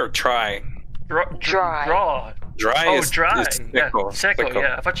 Dry or try? Dry. Draw. Dry Oh, is dry. is Yeah, seco. Seco,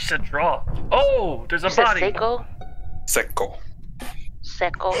 yeah. I thought you said draw. Oh, there's a You said body. seco? Seco.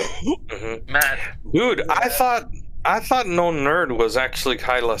 Seco. Matt. Dude, I thought No Nerd was actually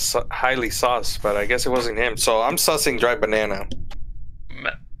highly sus, but I guess it wasn't him. So I'm sussing Dry Banana.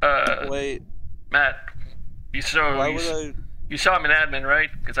 Wait. Matt. You saw Why would I? you saw him in admin, right?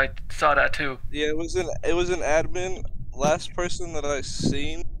 Because I saw that too. Yeah, it was an admin. Last person that I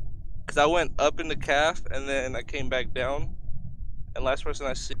seen, because I went up in the calf and then I came back down. And last person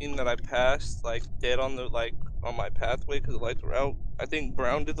I seen that I passed, like dead on my pathway because the lights were out. I think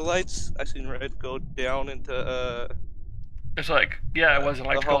Brown did the lights. I seen Red go down into It's like, yeah, it wasn't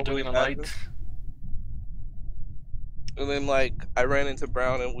like hallway doing the admin. lights. And then like I ran into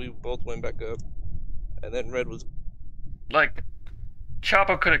Brown and we both went back up. And then Red was. Like,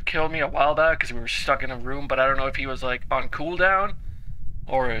 Chapo could have killed me a while back because we were stuck in a room, but I don't know if he was like on cooldown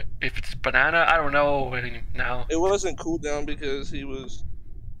Or if it's banana, I don't know now. It wasn't cooldown because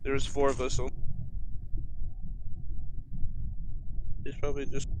there was 4 of us. So he's probably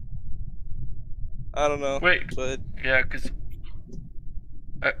just, I don't know. Wait. But Yeah, because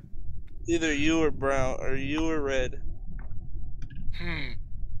either you or brown, or you or red.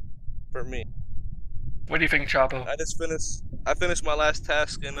 For me. What do you think, Chapo? I finished my last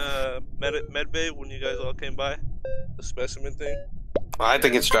task in Medbay when you guys all came by. The specimen thing. I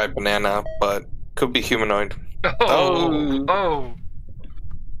think it's dried banana, but could be humanoid. Oh.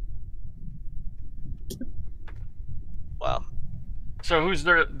 Wow. So who's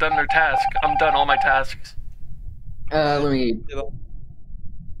done their task? I'm done all my tasks. Let me.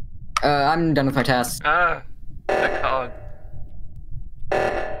 I'm done with my tasks. The cog.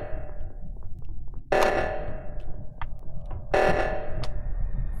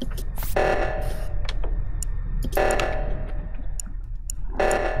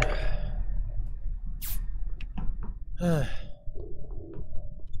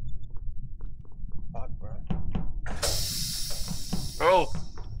 Oh,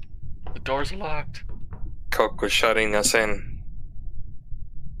 the door's locked. Coke was shutting us in.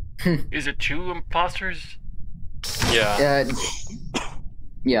 Is it 2 imposters? Yeah.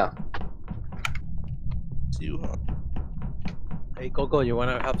 Yeah. Hey Coco, you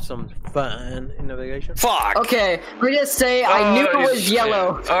wanna have some fun in navigation? Fuck! Okay, we just say I knew it was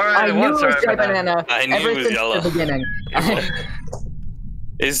yellow. Alright, I knew it was right, dry banana. I knew ever it was since yellow. the beginning.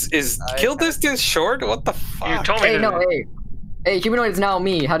 Is kill distance short? What the fuck? You told me Hey, to. no, hey, humanoid is now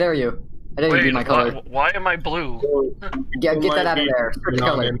me. How dare you? How dare you be Wait, my color? why am I blue? Yeah, get that Might out of be there. Switch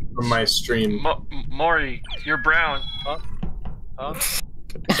color. From my stream. Maury, you're brown. Huh?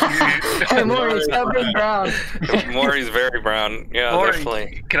 Hey, Maury, stop being brown. Maury's very brown. Yeah, Maury,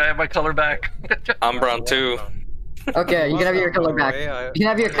 definitely. can I have my color back? I'm brown too. Okay, you can have your color back. You can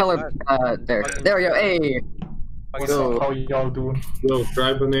have your color. There. There we go. Hey. What's up? How y'all doing? Yo,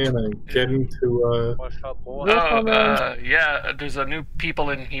 dry banana, get into Yeah, there's a new people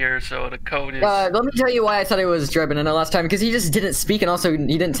in here, so the code is. Let me tell you why I thought it was dry banana last time. Because he just didn't speak, and also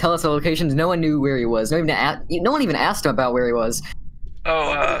he didn't tell us the locations. No one knew where he was. No one even asked him about where he was.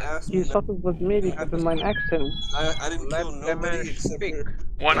 You thought it was me because of my accent. I didn't kill nobody except for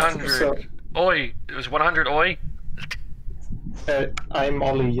 100. Oi, it was 100 oi? I'm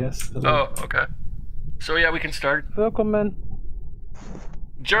Ollie, yes. Oh, okay. So yeah, we can start. Welcome, man.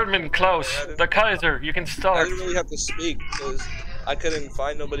 German Klaus, the Kaiser, you can I start. didn't really have to speak because I couldn't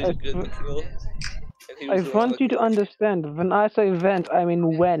find nobody good to kill. I want you to understand, when I say vent, I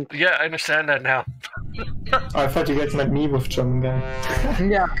mean went. Yeah, I understand that now. I thought you guys meant me with German guy.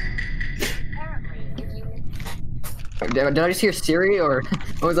 Yeah. Did I just hear Siri, or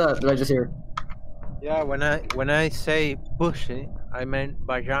what was that? Did I just hear? Yeah, when I say bushy, I meant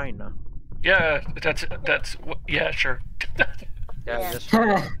vagina. Yeah, that's yeah, sure. Yeah, just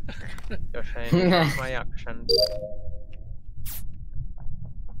saying that's my accent.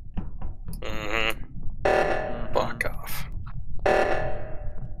 Fuck off.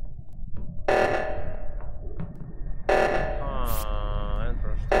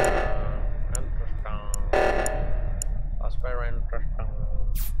 That's very interesting.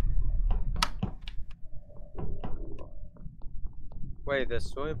 Wait,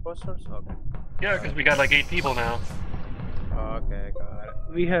 there's 2 imposters? Okay. Yeah, because we got like 8 people now. Okay, got it.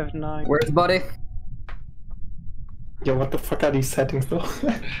 We have 9. Where's the body? Yo, what the fuck are these settings though?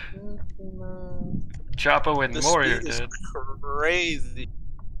 Chapo and Maury are dead. Crazy.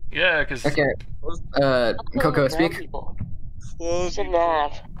 Yeah, because. Okay. Coco, speak.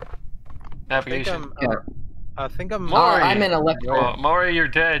 Navigation. I think I'm. Maury, I'm in electrical. Maury, you're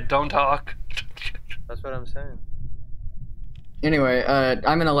dead. Don't talk. That's what I'm saying. Anyway,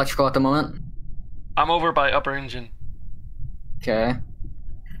 I'm in electrical at the moment. I'm over by upper engine. Okay.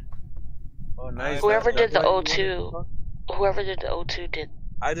 Oh, nice. Whoever did the O2 did.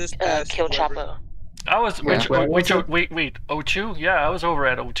 I just kill Chapo. I was wait, O2? Yeah, I was over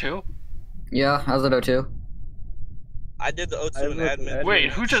at O2. Yeah, I was at O2. I did the O2 and admin.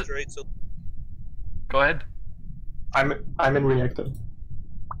 Wait, who just? Go ahead. I'm in reactor.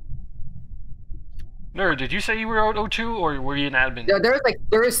 Nerd, did you say you were at O2 or were you an admin? Yeah,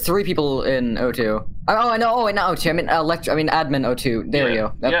 there is 3 people in O2. Oh, no, not O2. I mean admin O2. There we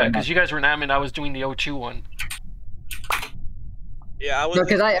go. Yeah, because you guys were an admin. I was doing the O2 one. Yeah, I was.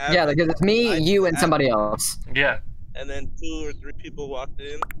 Because it's me, you, and somebody else. Yeah. And then 2 or 3 people walked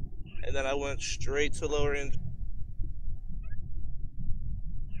in, and then I went straight to lower end.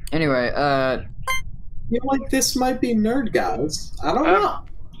 Anyway, I feel like this might be nerd, guys. I don't know.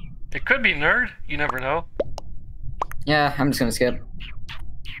 It could be nerd. You never know. Yeah, I'm just gonna skip.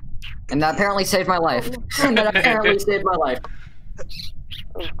 And that apparently saved my life.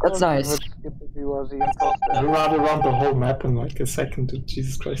 That's nice. I'd rather run the whole map in like a second.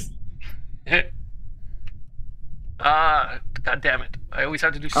 Jesus Christ. God damn it! I always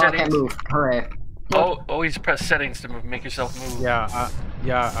have to do Oh, I settings. can't move. Hooray. Oh, always press settings to make yourself move. Yeah,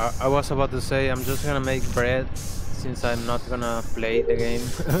 I was about to say I'm just gonna make bread since I'm not gonna play the game.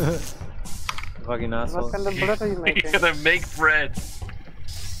 Fucking asshole. What kind of bread are you making? You're gonna make bread.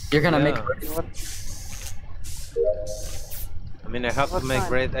 You're gonna make. I mean, I have to make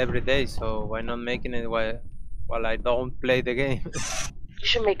bread every day, so why not making it while I don't play the game? You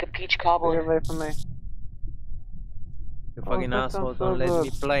should make a peach cobbler. Get away from me. You fucking asshole, don't let me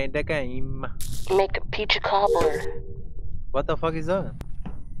play the game. Make a peach cobbler. What the fuck is that?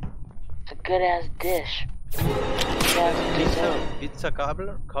 It's a good ass dish. Pizza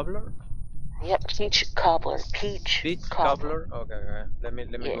cobbler? Yep, peach cobbler. Peach cobbler? Okay. Let me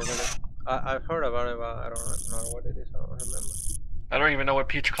Google it. I've heard about it, but I don't know what it is. I don't remember. I don't even know what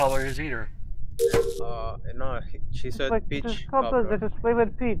peach cobbler is either. No, she said like peach cobbler. cobbler. This is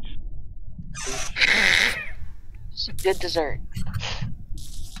flavored peach. Good dessert.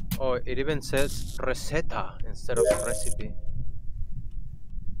 Oh, it even says receta instead of recipe.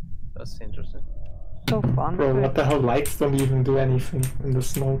 That's interesting. So fun. Bro, what the hell? Lights don't even do anything in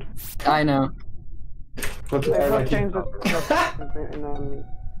this mode. I know. What the hell?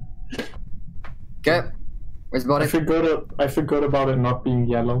 Okay. Where's the body? I forgot about it not being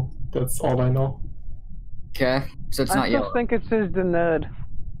yellow. That's all I know. Okay, so it's I not still yellow. think it says the nerd.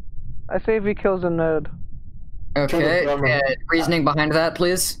 I say if he kills a nerd. Okay, reasoning behind that,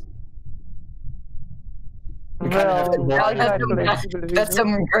 please. That's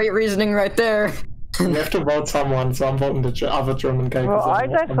some great reasoning right there. We have to vote someone, so I'm voting the other German guy. Well, I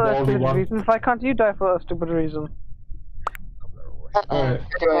died I'm for the a only stupid one. reason. Why can't you die for a stupid reason? Alright.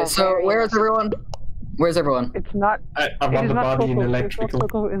 Anyway, so where's everyone? Where's everyone? It's not. I'm on the body in Coco. electrical.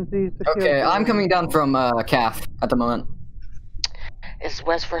 Okay, I'm coming down from CAF at the moment. It's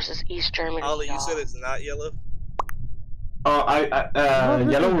West versus East Germany. Ollie, you said it's not yellow? Oh,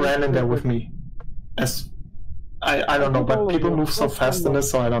 Yellow ran in there with me. I don't know, but people move so fast in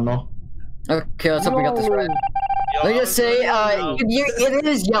this, so I don't know. Okay, let's hope we got this right. Let me just say, it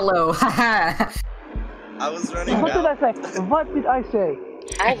is yellow. I was running What down. did I say? What did I say?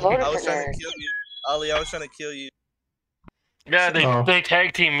 I voted I was for trying nerd. to kill you. Ollie, I was trying to kill you. Yeah, they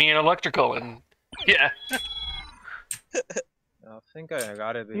tag team me in electrical, and yeah. I think I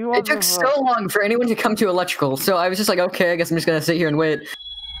got it. It took so long for anyone to come to electrical, so I was just like, okay, I guess I'm just gonna sit here and wait.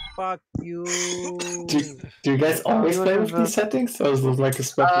 Fuck you. Do you guys always play with these settings, or is this like a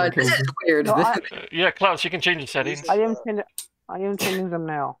special This occasion? is weird. No, Yeah, Klaus, you can change the settings. I am changing them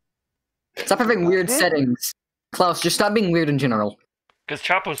now. Stop having weird settings. Klaus, just stop being weird in general. Because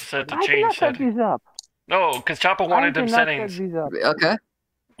Chapo said to I did change not set settings. these up. No, because Chapo wanted them settings. Okay.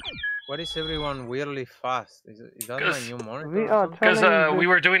 What is everyone weirdly fast? Is that my new monitor? Because we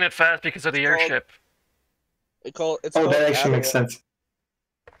were doing it fast because of the airship. Oh, that actually makes sense.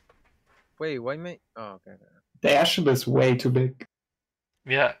 Wait, why me? Oh, okay. The airship is way too big.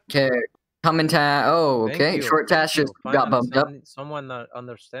 Yeah. Okay. Commenta. Oh, Thank okay. you, Short task just Finally, got bumped up. Someone that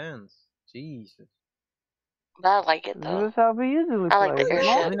understands. Jesus. I like it though. This is how we usually I like play. the I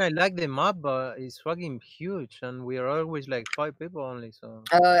airship. mean, I like the map, but it's fucking huge, and we are always like 5 people only. So.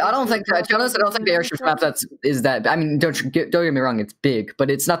 I don't think, to be honest, I don't think the airship map is that. I mean, don't get me wrong, it's big,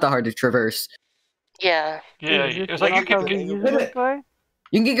 but it's not that hard to traverse. Yeah. Yeah, it's like you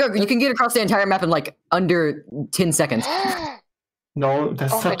can get across the entire map in like under 10 seconds. No,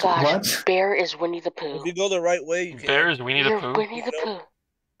 that's Oh my not gosh, what? Bear is Winnie the Pooh. If you go the right way, you can. Bear is Winnie the You're Pooh. Winnie the Pooh.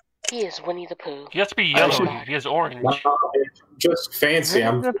 He is Winnie the Pooh. He has to be yellow. He has orange. Just fancy.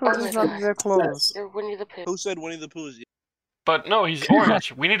 I'm. Oh my God. close. You're Winnie the Pooh. Who said Winnie the Pooh is yellow? But no, he's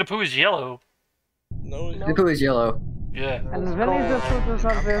orange. Winnie the Pooh is yellow. No, The Pooh is yellow. Yeah. And Winnie the Pooh does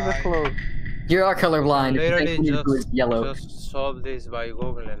not wear the clothes. You are colorblind. If you Literally think Winnie the Pooh is yellow. just solve this by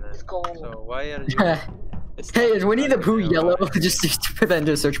googling it. So why are you? Hey, is Winnie the Pooh yellow? Just put that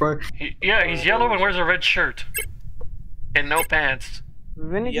into a search bar. Yeah, he's yellow and wears a red shirt. And no pants.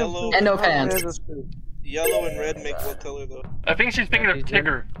 Winnie Yellow. the Pooh And no does not wear pants. the suit. Yellow and red make what color though? I think she's thinking of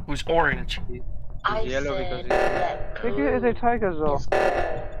Tigger, who's orange. I yellow said because that Tigger is a tiger, though.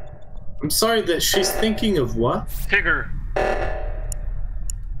 I'm sorry that she's thinking of what? Tigger.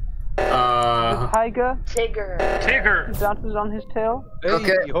 The tiger Tigger. dances on his tail.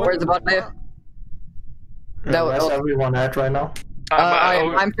 Okay, where's the button there? Where's everyone at right now?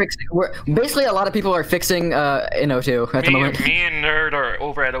 I'm fixing. Basically, a lot of people are fixing in O2 at the moment. Me and Nerd are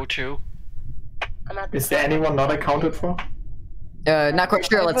over at O2. Is there anyone not accounted for? Not quite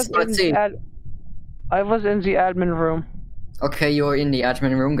sure. Let's see. I was in the admin room. Okay, you're in the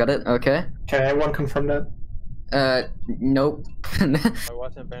admin room. Got it. Okay. Can anyone confirm that? Nope. I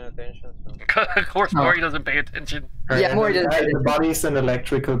wasn't paying attention. So. Of course, Maury doesn't pay attention. Yeah, Maury doesn't. The body's an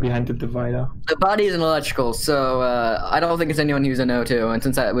electrical behind the divider. The body is an electrical, so I don't think it's anyone who's in O2. And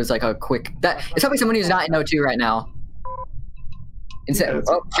since that was like a quick, it's probably someone who's not in O2 right now. Instead,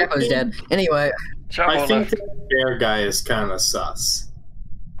 oh, Chapo's dead. Anyway, I think the bear guy is kind of sus.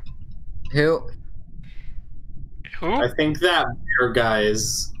 Who? I think that bear guy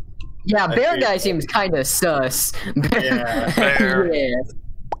is. Yeah, bear guy seems kind of sus. Yeah, bear.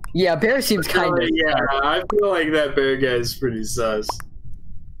 Yeah, bear seems kind of. Yeah, I feel like that bear guy is pretty sus.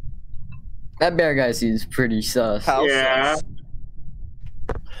 That bear guy seems pretty sus. Yeah.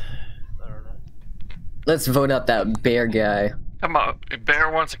 I don't know. Let's vote up that bear guy. Come on, if Bear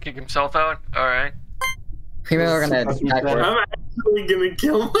wants to kick himself out, alright. People are gonna attack for it. I'm actually gonna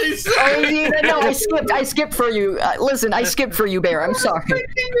kill myself. Oh, yeah, no, I skipped for you. Listen, I skipped for you, Bear. I'm sorry.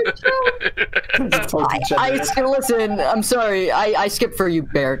 Listen, I'm sorry. I skipped for you,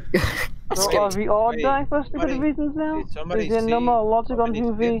 Bear. So are we all dying for stupid reasons now? Is there no more logic on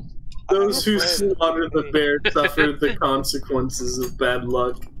who we... Those who slaughter the bear suffer the consequences of bad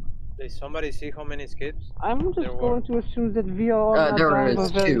luck. Did somebody see how many skips? I'm just going to assume that we are all not dying for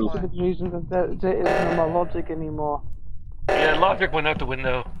very stupid reasons and that there is no more logic anymore. Yeah, logic went out the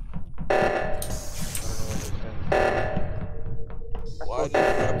window. Why did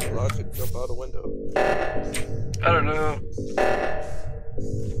Raptor Logic jump out a window? I don't know.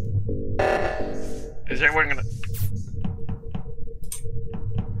 Is everyone gonna...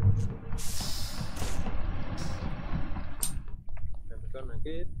 I'm gonna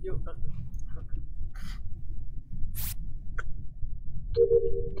get you.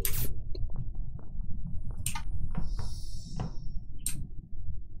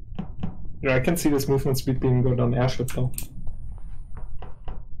 Yeah, I can see this movement speed being good on airship though.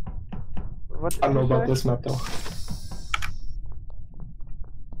 What I don't know about this map though.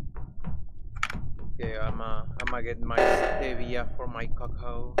 Okay, I'ma get my stevia for my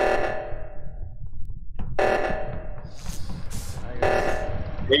cacao.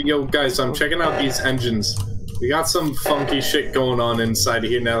 Hey, yo, guys, I'm checking out these engines. We got some funky shit going on inside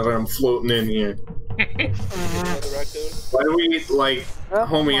here now that I'm floating in here. Why do we, like,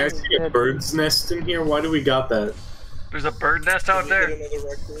 homie, I see a bird's nest in here. Why do we got that? There's a bird nest out there?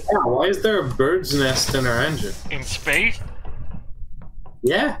 Yeah, why is there a bird's nest in our engine? In space?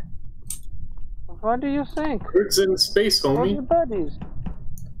 Yeah. What do you think? Birds in space, What are homie. the birdies?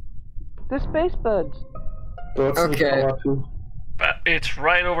 The space birds. Okay. It's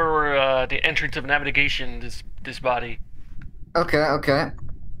right over the entrance of navigation, this body. Okay.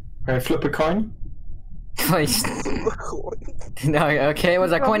 Alright, flip a coin. No, okay,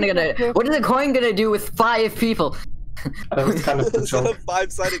 what's that coin gonna... What is the coin gonna do with 5 people? That was kind of a Is that a joke.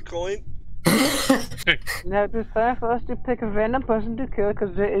 5-sided coin? Now it is time for us to pick a random person to kill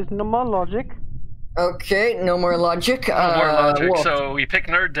because there is no more logic. Okay, no more logic. No more logic, Wolf. so we pick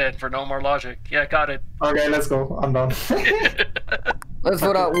Nerd Dead for no more logic. Yeah, got it. Okay, let's go. I'm done. Let's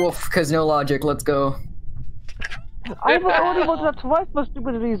vote out Wolf, because no logic. Let's go. I've already voted out twice for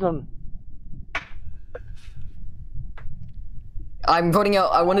stupid reason. I'm voting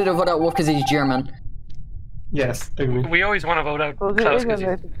out... I wanted to vote out Wolf because he's German. Yes, agree. We always want to vote out So there Klaus is a 'cause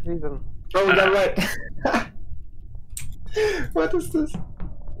racist reason. Oh, we got right. What is this?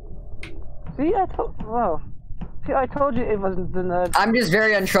 See, I told... Well... See, I told you it wasn't the nerd. I'm just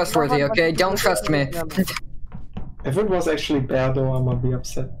very untrustworthy, okay? Don't trust me. If it was actually Bear though, I'm gonna be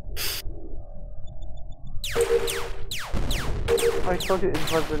upset. I told you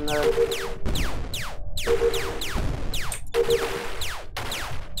it was the nerd.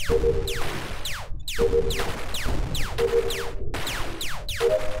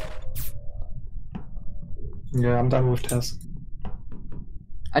 Yeah, I'm done with Tess.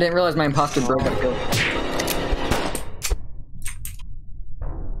 I didn't realize my imposter bro got killed.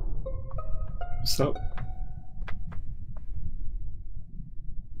 So.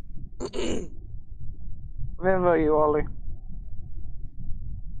 Where were you, Ollie?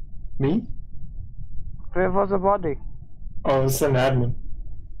 Me? Where was the body? Oh, it's an admin.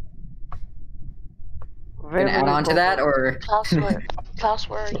 Where Can I add were you on to that, both? or... Klaus,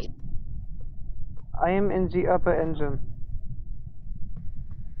 where are you? I am in the upper engine.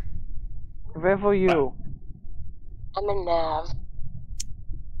 Where were you? I'm in Nav.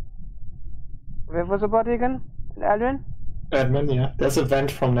 Where was the body again? In admin? Admin, yeah. There's a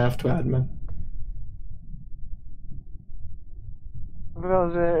vent from nav to admin. Well,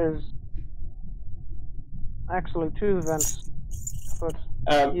 there is actually 2 vents.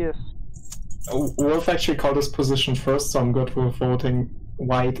 Yes. Wolf actually called his position first, so I'm good with voting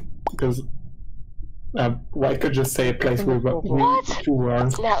white because white could just say a place we What? two were.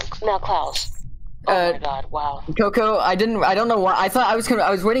 Now, Klaus. Oh my god! Wow. Coco, I don't know why. I thought I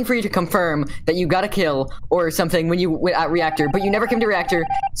was waiting for you to confirm that you got a kill or something when you went at reactor, but you never came to reactor,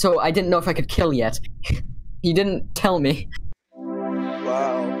 so I didn't know if I could kill yet. You didn't tell me.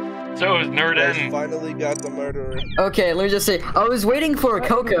 Wow. So it was Nerd You N. finally got the murderer. Okay, let me just say, I was waiting for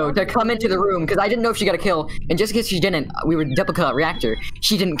Coco to come into the room because I didn't know if she got a kill, and just in case she didn't, we were double kill at reactor.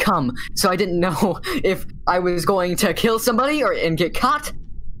 She didn't come, so I didn't know if I was going to kill somebody and get caught,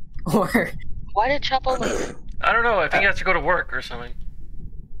 or. Why did Chapo leave? I don't know. I think he has to go to work or something.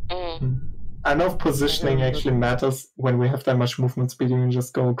 I know if positioning actually matters when we have that much movement speed. You can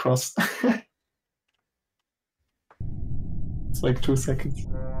just go across. It's like 2 seconds.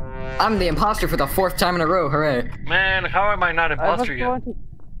 I'm the imposter for the 4th time in a row. Hooray! Man, how am I not imposter yet?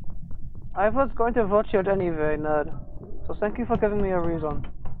 I was going to vote you out anyway, Nerd. So thank you for giving me a reason.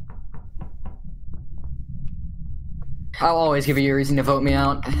 I'll always give you a reason to vote me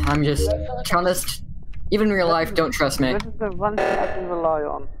out. I'm just honest. Even in real life, don't trust me. This is the one thing I can rely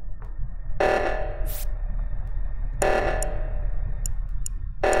on.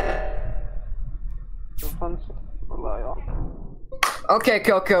 Okay,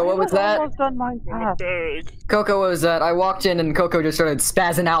 Coco, what was that? Almost done my task. Coco, what was that? I walked in and Coco just started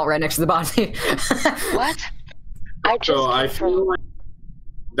spazzing out right next to the body. What? I just. So I feel like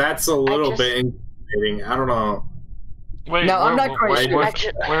that's a little bit intimidating. I don't know. Wait, no, I'm not quite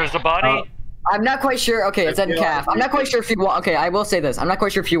sure. Where's the body? I'm not quite sure. Okay, it's in calf. I'm not quite sure if you walk. Okay, I will say this. I'm not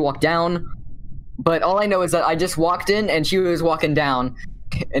quite sure if you walked down, but all I know is that I just walked in and she was walking down,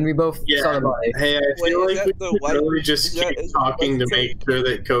 and we both saw the body. Hey, I feel like we should really just keep talking to make sure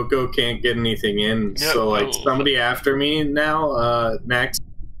that Coco can't get anything in. Yeah, so, like, somebody after me now, next.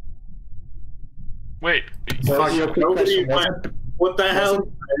 Wait. Well, Nobody went. What the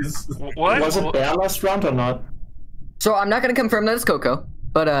hell? What? Was it Bear last round or not? So I'm not gonna confirm that it's Coco,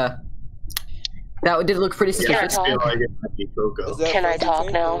 but that did look pretty suspicious. I feel like it might be Coco. Can I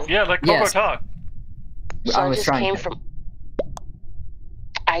talk now? Yeah, let Coco talk. So I was trying.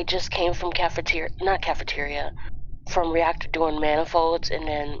 I just came from from reactor doing manifolds, and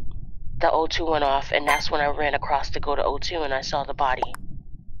then the O2 went off, and that's when I ran across to go to O2, and I saw the body.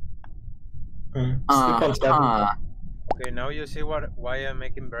 Okay, now you see why I'm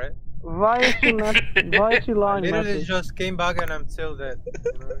making bread? Why is she not? Why is she lying? I literally Matthew? just came back and I'm still dead.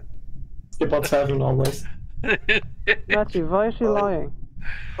 Skip out 7 always. Matthew, why is she lying?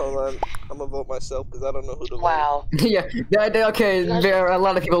 Hold on, I'm gonna vote myself because I don't know who to vote. Wow. Yeah, okay, there are a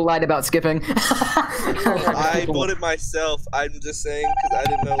lot of people lied about skipping. I voted myself. I'm just saying because I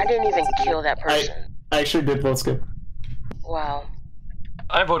didn't know. I didn't even kill that person. I actually did vote skip. Wow.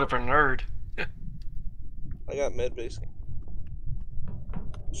 I voted for Nerd. I got med basically.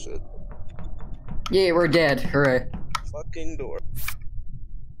 Shit. Yeah, we're dead. Hooray. Fucking door.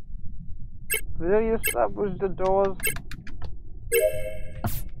 Will you establish the doors?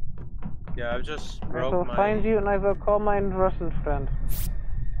 Yeah, I've just I broke will my... find you and I will call my Russian friend.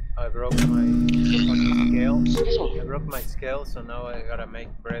 I broke my fucking scale. I broke my scale, so now I gotta make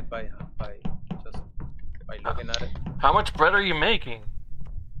bread by looking at it. How much bread are you making?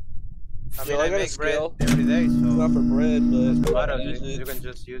 I mean, I I got a make bread scale. every day, so... It's not for bread, but But you can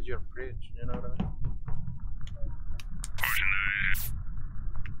just use your fridge, you know what I mean?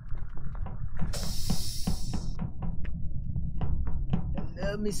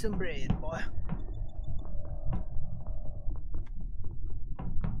 Love me some bread, boy.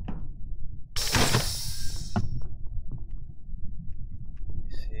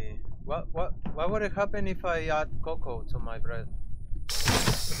 See, what would it happen if I add cocoa to my bread?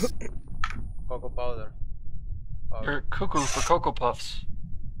 Cocoa powder. Or cuckoo for Cocoa Puffs.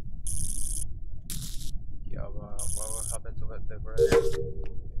 Yeah, what will happen to the bread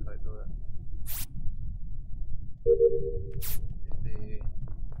if I do that? Is the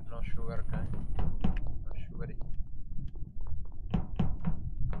no sugar kind? No sugary.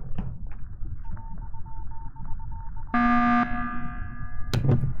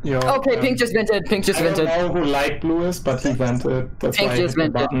 Yo, Okay, Pink just vented. Pink just vented. I don't know who light blue is, but he vented. That's Pink why just I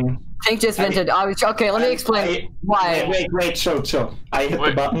hit the vented. button. Pink just vented. Okay, let me explain why. Wait, chill. I hit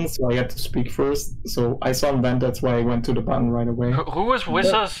the button, so I had to speak first. So I saw him vent, that's why I went to the button right away. Who was with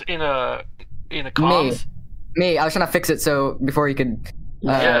us in a comms? Me. I was trying to fix it so before he could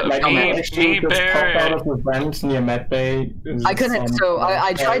Like me, actually just Bear. popped out of the vent near Medbay. I couldn't, so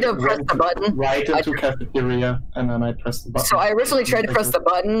I tried to press the button. Right into cafeteria, and then I pressed the button. So I originally tried to press the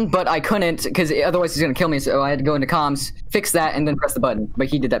button, but I couldn't, because otherwise he's gonna kill me, so I had to go into comms, fix that, and then press the button. But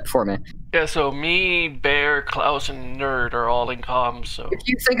he did that before me. Yeah, so me, Bear, Klaus, and Nerd are all in comms, so... If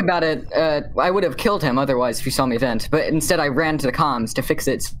you think about it, I would have killed him otherwise if you saw me vent, but instead I ran to the comms to fix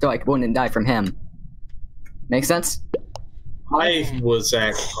it so I wouldn't die from him. Make sense? I was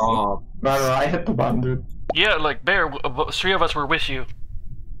at calm. No, I hit the button, dude. Yeah, like, Bear, three of us were with you.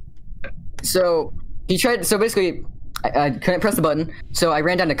 So, he tried, so basically, I couldn't press the button, so I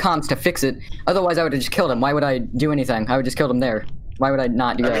ran down to comms to fix it. Otherwise I would have just killed him. Why would I do anything? I would just kill him there. Why would I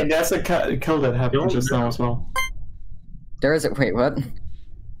not do that? I mean, there's a kill that happened just now as well. There is a, wait, what?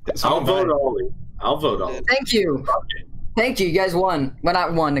 I'll vote Ollie. I'll vote Ollie. Thank you! Thank you, you guys won. Well,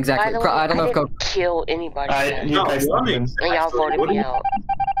 not won exactly. By the way, I don't know if didn't kill anybody. You guys won. And y'all voted me out.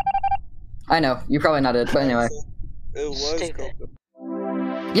 I know, you probably not did, but anyway. It was Stupid.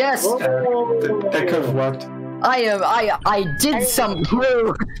 Coco. Yes! That could have worked. I did some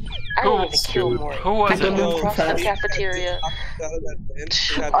clue! I didn't even kill Maury. Who was I it? came across the cafeteria.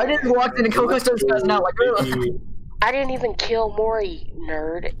 I didn't walk into Coco starts spazzing out like, ugh. I didn't even kill Maury,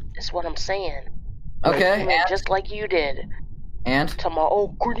 nerd, is what I'm saying. Okay, I came in just like you did. And? Tell me,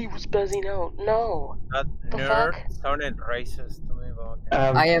 oh, Gritty was buzzing out. No. That The nerd fuck? sounded racist to me, but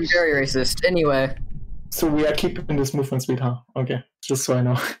okay. I am very racist. Anyway, So we are keeping this movement speed, huh? Okay, just so I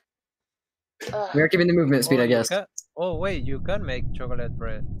know. we are keeping the movement speed, I guess. Oh wait, you can make chocolate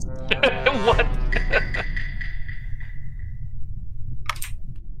bread. What?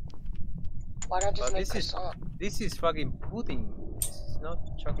 Why not just But make croissant? This is fucking pudding. This is not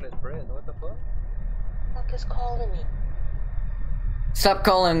chocolate bread. What the fuck? What the fuck is calling me? Stop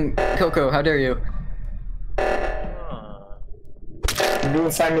calling Coco, how dare you? I'm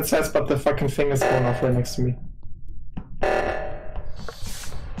doing Simon Says, but the fucking thing is going off right next to me.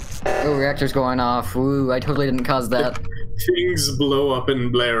 Oh, reactor's going off. Ooh, I totally didn't cause that. Things blow up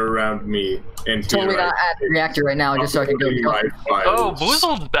and blare around me, and Totally not at the reactor right now, just so I can go kill him. Oh,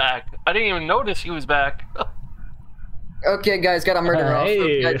 Boozled's back. I didn't even notice he was back. Okay, guys, got a murder off.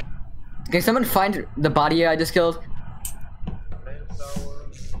 Hey. Can someone find the body I just killed?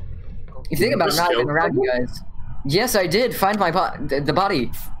 If you think about it, I'm not even around you guys. Yes, I did. Find my the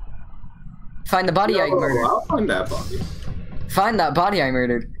body. Find the body I murdered. I'll find that body. Find that body I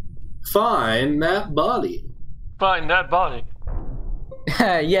murdered. Find that body. Find that body.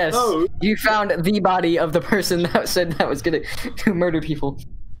 Yes, Oh. you found the body of the person that said that was gonna murder people.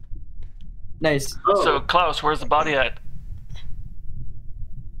 Nice. Oh. So, Klaus, where's the body at?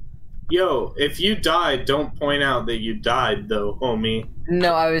 Yo, if you died, don't point out that you died, though, homie.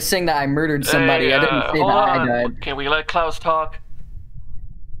 No, I was saying that I murdered somebody. Hey, I didn't say that hold I on. died. Can we let Klaus talk?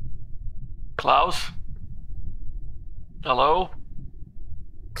 Klaus? Hello?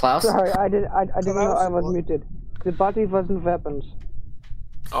 Klaus? Sorry, I didn't know I was muted. The body wasn't weapons.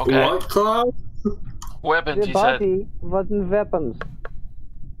 Okay. What, Klaus? Weapons, The he body wasn't weapons.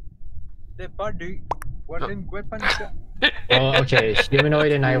 The body wasn't weapons. Well, okay,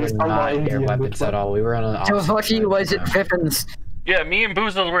 Humanoid and I were It's not online, near yeah, weapons but- at all. We were on an So opposite what he side was of it the weapons? Yeah, me and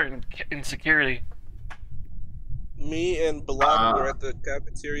Boozled were in security. Me and Black were at the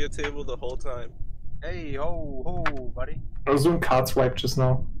cafeteria table the whole time. Hey, ho, ho, buddy. I was doing card swipe just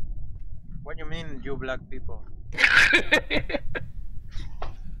now. What do you mean, you black people?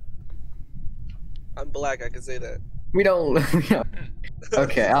 I'm Black, I can say that. We don't.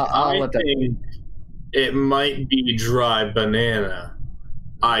 Okay, I'll let that. think it might be dry banana.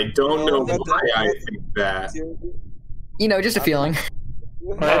 I don't know No, why I think that. You know, just a feeling.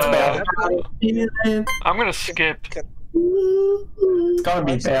 That's bad. I'm gonna skip. It's gonna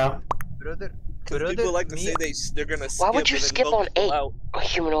be Bear. Brother, Because people like to say they're gonna skip. Why would you and then skip vote on people 8? out.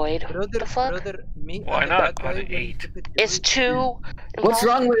 Humanoid. brother, The fuck? brother, me Why and the not bad guy on will 8? skip it It's every 2.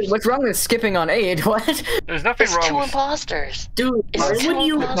 What's wrong with skipping on 8? What? There's nothing It's wrong 2 with... imposters. Dude, It's why two would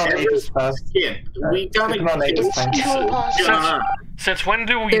you imposters. Not 8 is fast. skip? We gotta Skip on 8 is fine. It's 2 imposters. Since when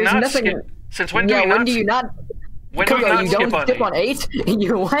do we There's not nothing. skip? Since when do Yeah, we not? when do you not? When do we Coco, not you skip don't on skip 8? on 8?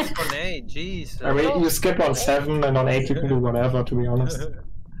 You what? On 8, jeez. I mean, you skip on 7 and on 8 you can do whatever, to be honest.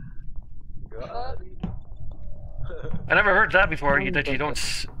 God. I never heard that before. That you don't.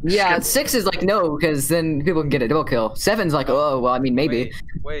 Yeah, skip. 6 is like no, because then people can get a double kill. 7's like, oh, well, I mean, maybe.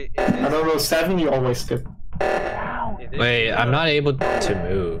 Wait, I don't know, 7 you always skip. Wait, I'm not able to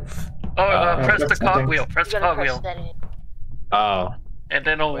move. Oh, press the that's cogwheel. Press You the gotta press cogwheel, that in. Oh. and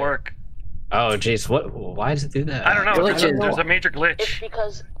then it'll work. Oh, jeez. What? Why does it do that? I don't know. Glitches. There's a major It's glitch.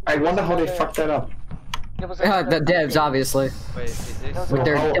 because. I wonder how they fucked that up. The devs, obviously. Wait, is this? With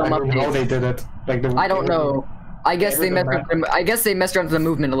their dumb how updates. they did it. Like I don't know. I guess they messed with them. I guess they messed around with the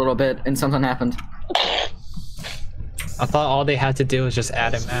movement a little bit, and something happened. I thought all they had to do was just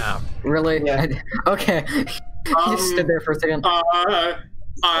add a map. Really? Yeah. Okay. You just stood there for a second. I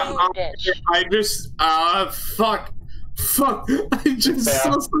just fuck. I just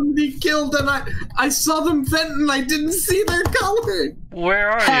saw somebody killed and I saw them vent and I didn't see their color. Where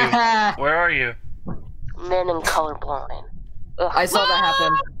are you? Where are you? Men and colorblind. Ugh. I saw that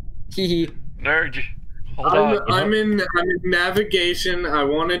happen. Hee hee. Nerd. Hold on. I'm in navigation. I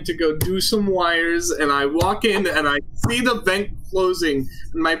wanted to go do some wires and I walk in and I see the vent closing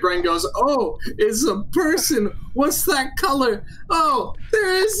and my brain goes, oh, it's a person. What's that color? Oh,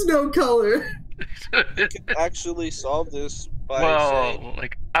 there is no color. You can actually solve this by well,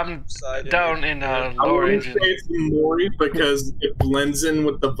 like I'm down in lower I engine. say it's Mori because it blends in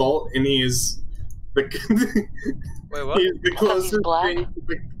with the vault, and he is the Wait, what? he's the closest black? thing. To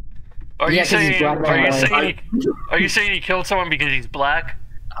the, Are you saying? black. Are you saying he killed someone because he's black?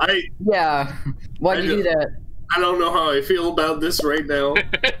 Yeah. Why'd you do that? I don't know how I feel about this right now.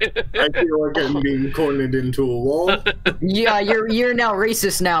 I feel like I'm being cornered into a wall. Yeah, you're now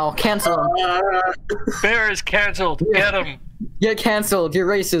racist now. Cancel him. Bear is canceled. Get him. Get canceled. You're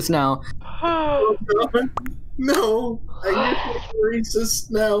racist now. Oh, God. No, I get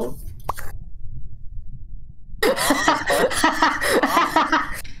racist now.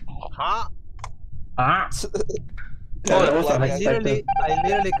 Huh? Ah. Oh, I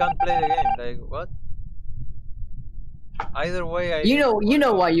literally can't play the game. Like what? Either way, I. You know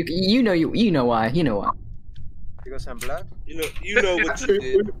why you know why. Because I'm black. You know what you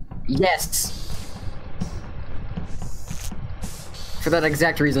did. Yes. For that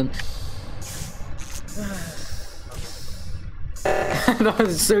exact reason. That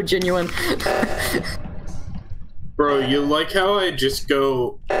was so genuine. Bro, you like how I just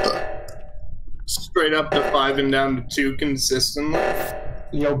go straight up to 5 and down to 2 consistently?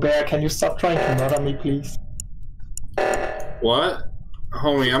 Yo, Bear, can you stop trying to murder me, please? What?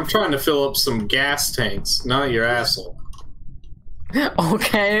 Homie, I'm trying to fill up some gas tanks, not your asshole.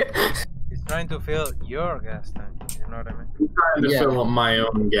 Okay. He's trying to fill your gas tank. You know what I mean? I'm trying to fill up my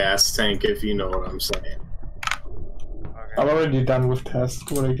own gas tank, if you know what I'm saying. Okay. I'm already done with tests.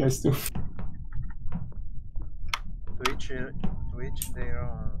 What do you guys do? Twitch, their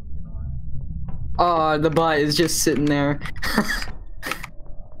own. You know. Oh, the bot is just sitting there.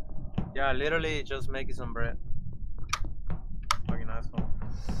 Yeah, literally just making some bread. Fucking asshole.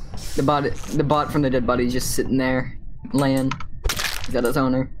 The bot from the dead body is just sitting there, laying. He's got his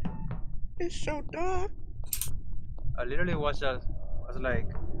owner. It's so dark. I literally was like,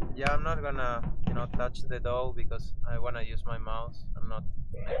 yeah, I'm not gonna, touch the doll because I wanna use my mouse. I'm not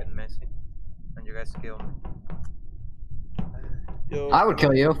making messy. And you guys kill me. Yo, I would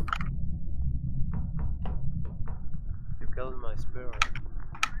kill you. You killed my spirit.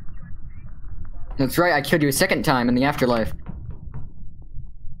 That's right, I killed you a second time in the afterlife.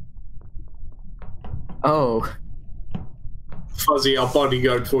 Oh. Fuzzy, I'll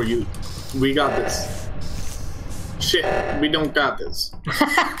bodyguard for you. We got this. Shit, we don't got this.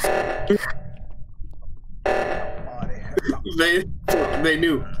 They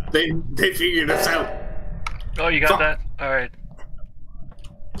knew. They figured us out. Oh, you got that? Alright.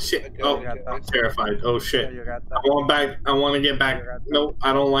 Shit. Oh, I'm terrified. Oh shit. I want back. I want to get back. Nope,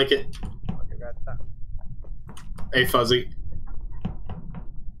 I don't like it. Hey, Fuzzy.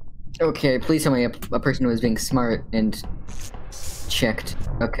 Okay, please tell me a person who is being smart and checked.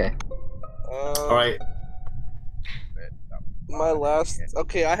 Okay. Alright.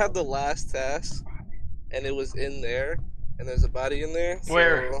 Okay, I had the last task, and it was in there, and there's a body in there. So,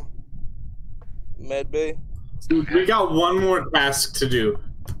 where? Medbay. Dude, we got one more task to do.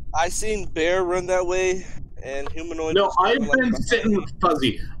 I seen Bear run that way, and Humanoid. No, I've been sitting with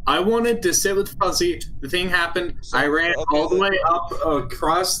Fuzzy. I wanted to sit with Fuzzy. The thing happened. I ran all the way up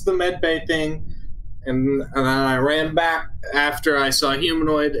across the medbay thing, and then I ran back after I saw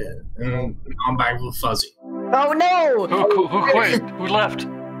Humanoid, and now I'm back with Fuzzy. Oh no! Who quit? Who left?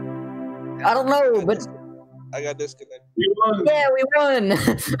 I don't know, but I got disconnected. We won. yeah, we won.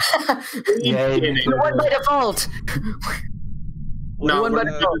 Yay. We won by default. No, won we're by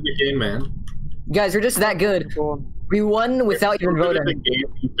not default. in the game, man. Guys, we're just that good. We won without even If you're good at voting. the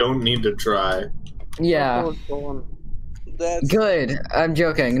game, you don't need to try. Yeah. That's Good. I'm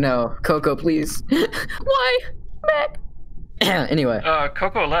joking. No, Coco, please. Why, Matt? Anyway,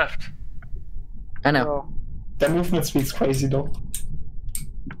 Coco left. I know. The movement speed's crazy though.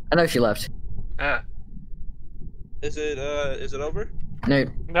 I know she left. Yeah. Is it over? No.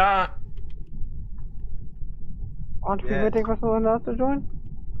 Nah. Aren't we waiting for someone else to join?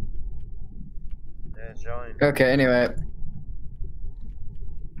 Yeah, join. Okay, anyway.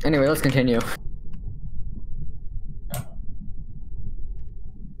 Anyway, let's continue.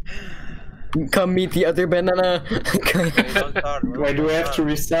 Come meet the other banana. Wait, do we have to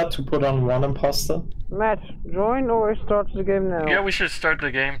restart to put on one imposter? Matt, join or start the game now? Yeah, we should start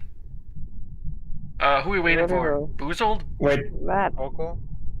the game. Who are we waiting for? Boozled? Wait, Matt. Coco?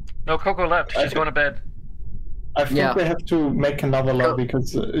 No, Coco left. She's going to bed. I think we have to make another lobby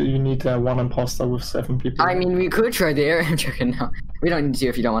because you need one imposter with 7 people. I mean, we could try the air. I'm joking. No, we don't need to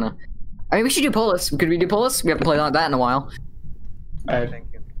if you don't wanna. I mean, we should do Polus. Could we do Polus? We haven't played that in a while. Thank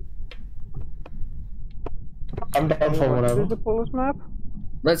you. I'm down for whatever. Is the Polus map?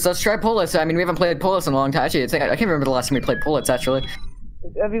 Let's try Polus. I mean, we haven't played Polus in a long time. Actually, I can't remember the last time we played Polus. Actually.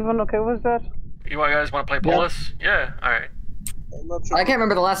 Is everyone okay with that? You guys want to play Polus? Yeah. All right. I can't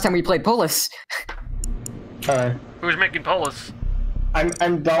remember the last time we played Polus. Alright. Who's making Polus?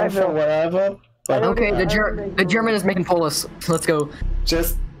 I'm down for whatever. But okay, the German is making Polus. Let's go.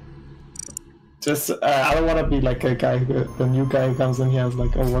 Just I don't want to be like a guy, the new guy who comes in here and is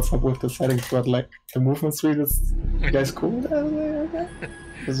like, oh, what's up with the settings? But like, the movement speed is, you guys cool with that? Okay.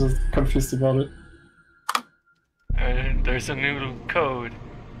 I was just confused about it. There's a new code.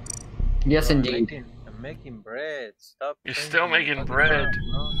 Yes, indeed. I'm making bread. Stop. You're still making bread.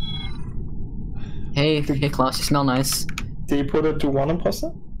 Hey, Klaus, you smell nice. Did you put it to one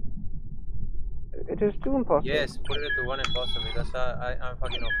imposter? It is 2 imposters. Yes, put it to 1 imposter because I'm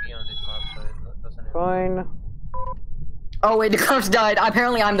fucking OP on this map, so it doesn't even... Fine. Oh wait, the Klaus died.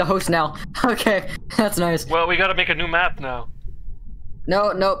 Apparently I'm the host now. Okay, that's nice. Well, we gotta make a new map now.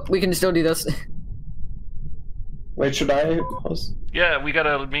 No, we can still do this. Wait, should I host? Yeah, we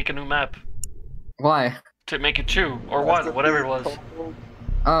gotta make a new map. Why? To make it 2 or 1, whatever it was.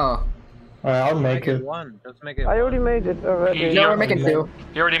 Oh. Alright, I'll make it. Just make it I already made it already. No, we're making 2.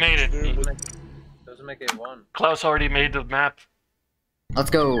 You already made it. Just make it 1. Klaus already made the map. Let's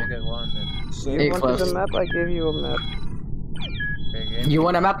go. Make it 1 then. Hey, You wanted a map, I gave you a map. You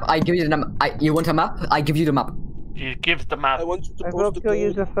want a map? I give you the map. You want a map? I give you the map. He gives the map. I want you to I post will the kill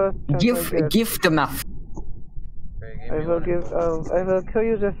you code. the first chance I get. Give the map. I will kill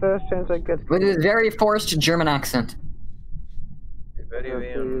you the first chance I get. With a very forced German accent. Very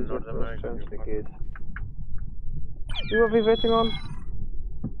weird North American. Who are we waiting on?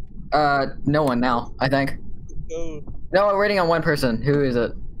 No one now, I think. Code. No, we're waiting on one person. Who is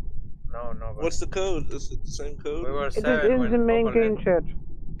it? No. What's the code? Is it the same code? We were It is 7 in when the main Coco game left. chat.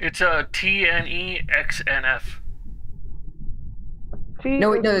 It's TNEXNF. No,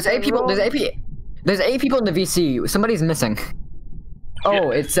 wait, no. There's 8 people. There's 8 people. There's 8 people in the VC. Somebody's missing.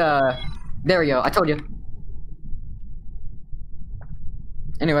 Oh, it's there we go. I told you.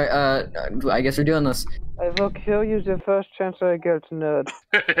 Anyway, I guess we're doing this. I will kill you the first chance I get, nerd.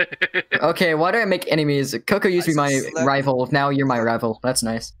 Okay, why do I make enemies? Coco used to be my rival. Now you're my rival. That's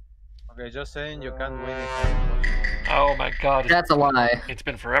nice. Okay, just saying you can't win it. Oh my god. That's a lie. It's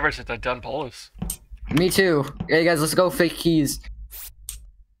been forever since I've done Polus. Me too. Hey guys, let's go fake keys.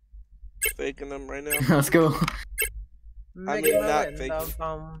 Faking them right now. Let's go. I mean, not faking.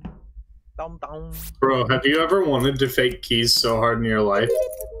 Bro, have you ever wanted to fake keys so hard in your life?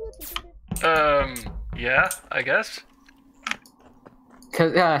 Yeah, I guess.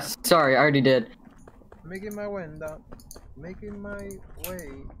 Sorry, I already did. Making my way down. Making my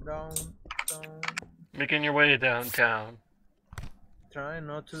way down. Making your way downtown. Try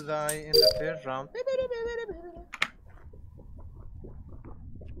not to die in the first round.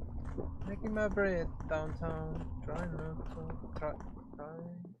 Making my bread downtown. Try not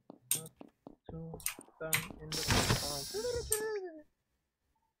to die in the first round.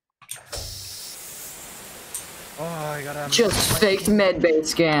 Oh, I gotta Just faked medbay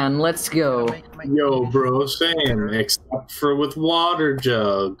scan. Let's go. Yo, bro, same, except for with water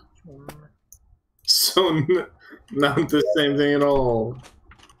jug. So, not the same thing at all.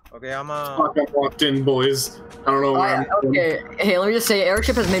 Okay, I'm Fuck, I walked in, boys. I don't know where I'm Okay, hey, let me just say,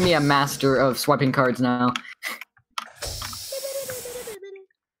 Airship has made me a master of swiping cards now.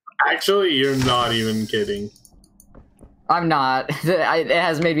 Actually, you're not even kidding. I'm not. It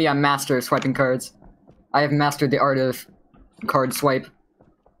has made me a master of swiping cards. I have mastered the art of card swipe.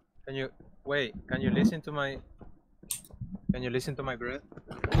 Can you wait? Can you listen to my breath?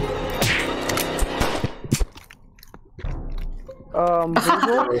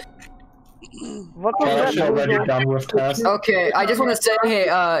 What was that? Already done with tasks. Okay, I just want to say, hey,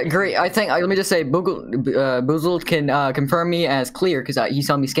 great. I think let me just say, Boozled can confirm me as clear because he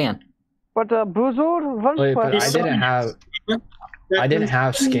saw me scan. But Boozled, one Wait, but question. I didn't have. I didn't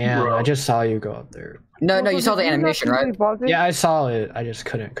have scan. I just saw you go up there. No, you saw the animation, right? Yeah, I saw it. I just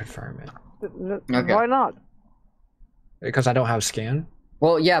couldn't confirm it. Okay. Why not? Because I don't have scan.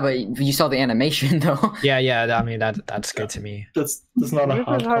 Well, yeah, but you saw the animation though. Yeah. I mean that's good to me. That's not a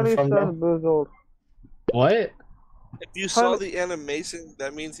hard confirm though. What? If you saw the animation,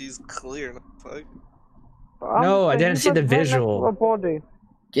 that means he's clear. Like, no, I didn't see the visual.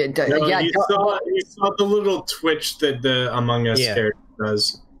 Yeah, you saw the little twitch that the Among Us character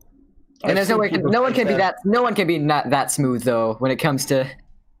does. And there's no one can be that smooth though when it comes to.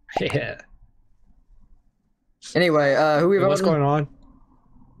 Yeah. Anyway, who we voting? What's going on?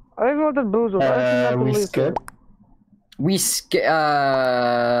 I voted Boozled. We skip. We skip.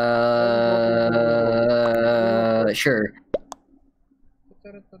 Sure.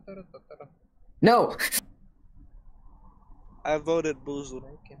 No. I voted Boozled.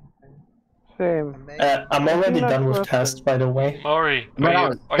 Same. I'm already done with tests, by the way. Maury,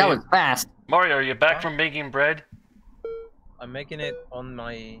 that was fast. Maury, are you back from making bread? I'm making it on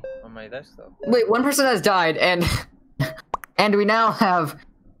my desktop. Wait, one person has died, and we now have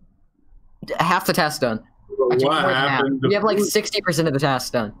half the task done. Actually, What happened? We have like 60% of the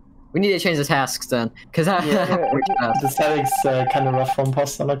tasks done. We need to change the tasks then, because the settings kind of rough for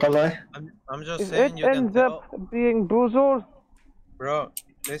imposter, not gonna lie. I'm just If saying it you can ends tell. up being Boozled, Bro,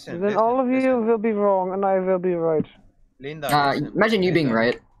 listen. then all of you will be wrong and I will be right. Linda, imagine you being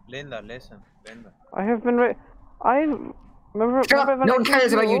right. Linda, listen. Linda. I have been right. Remember Shut up! No one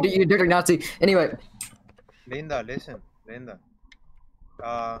cares about you, you dirty Nazi. Anyway. Linda, listen. Linda.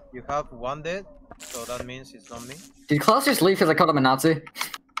 You have one dead, so that means it's not me. Did Klaus just leave because I called him a Nazi?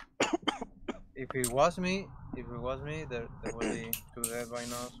 If it was me, there would be 2 dead by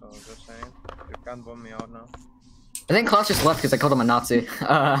now, so just saying. You can't bomb me out now. I think Klaus just left because I called him a Nazi.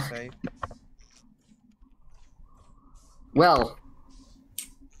 Well.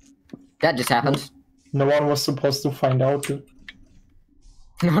 That just happened. No one was supposed to find out.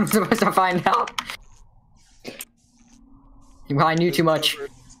 No one was supposed to find out. Well, I knew too much.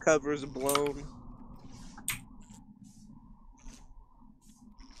 Covers blown.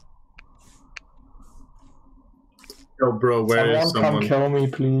 Yo, bro, where is someone? Come kill me,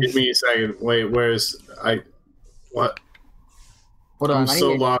 please. Give me a second. Wait, where's what? Hold on, I'm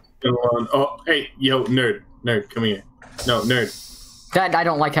so lost in one. Oh, hey, yo, nerd, come here. No, nerd. That I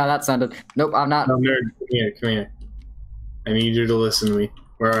don't like how that sounded. Nope, I'm not. No, nerd, come here. I need you to listen to me.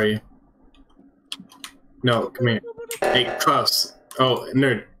 Where are you? No, come here. Hey, Klaus. Oh,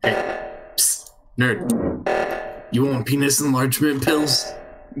 nerd. Hey, psst, nerd. You want penis enlargement pills?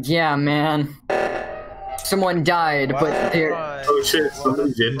 Yeah, man. Someone died, but they're. Oh shit!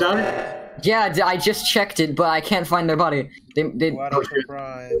 Somebody did die. Yeah, I just checked it, but I can't find their body. They. What a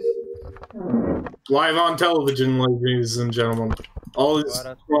surprise! Live on television, ladies and gentlemen. All is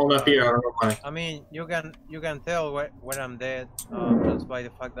thrown up here. I don't know why. I mean, you can tell when I'm dead just by the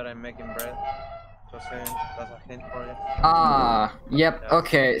fact that I'm making bread. Just saying, that's a hint for you. Ah, yep. Yeah.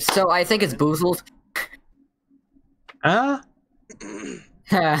 Okay, so I think it's Boozled.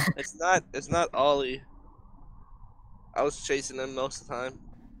 It's not Ollie. I was chasing him most of the time.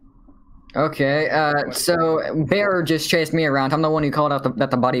 Okay, so Bear just chased me around. I'm the one who called out that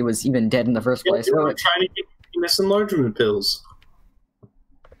the body was even dead in the first place. Yeah, we're trying to get penis enlargement pills.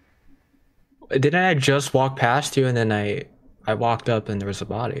 Didn't I just walk past you and then I walked up and there was a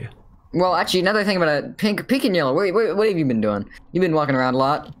body? Well, actually, another thing about it, Pink and Yellow, what have you been doing? You've been walking around a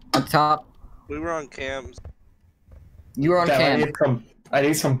lot up top. We were on cams. You were on cam. I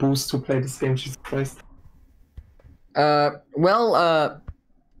need some boost to play this game, Jesus Christ.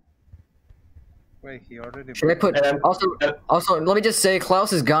 Wait, he already. Should I put also? Let me just say,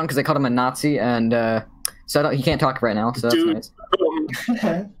 Klaus is gone because I called him a Nazi, and so he can't talk right now. So Dude, that's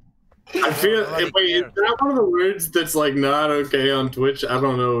nice. I feel. Wait, is that one of the words that's like not okay on Twitch? I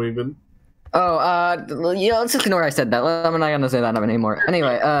don't know even. Oh, yeah. Let's just ignore I said that. I'm not gonna say that anymore.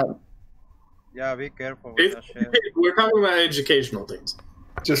 Anyway, Yeah, be careful with that shit. We're talking about educational things.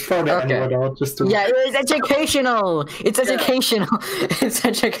 Just throw that word out, just to... Yeah, it's educational! It's educational! It's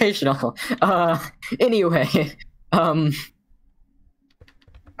educational. Anyway, I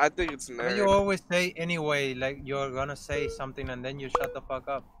think it's nerd. You always say anyway, like you're gonna say something and then you shut the fuck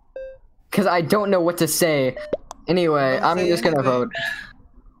up. Because I don't know what to say. Anyway, I'm just gonna vote.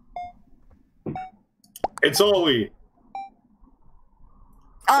 It's Ollie.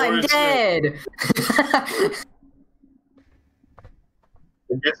 I'm dead!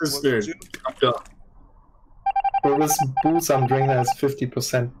 I guess it's nerd. I'm done. For this boost I'm drinking has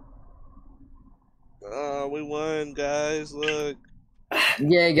 50%. We won, guys. Look.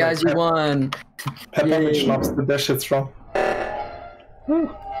 Yay, guys, you won. Peppermint schnapps, that shit's wrong.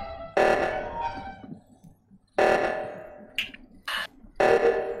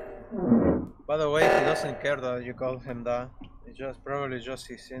 By the way, he doesn't care that you call him that. It's just probably just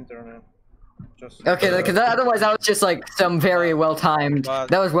his internet. Just Okay, because otherwise that was just like some very well timed. That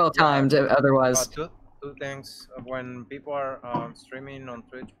was well timed. Otherwise. But two things. When people are streaming on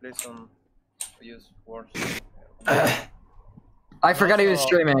Twitch, please don't use words. I forgot he was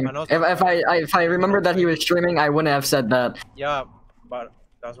streaming. If I remembered that he was streaming, I wouldn't have said that. Yeah, but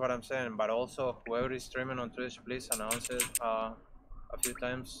that's what I'm saying. But also, whoever is streaming on Twitch, please announce it a few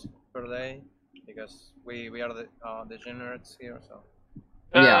times per day, because we are the degenerates here. So.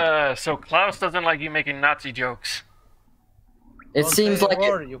 Yeah. So Klaus doesn't like you making Nazi jokes. It seems like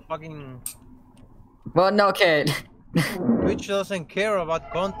you fucking. Well, no, okay. Twitch doesn't care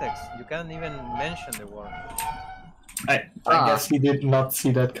about context. You can't even mention the word. I guess he did not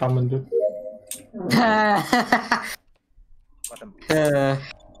see that comment. This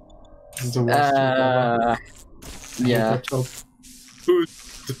is the worst. Yeah.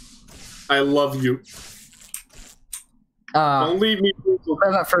 I love you. Don't leave me.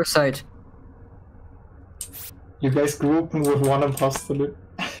 What at first sight? You guys grouping with one imposter.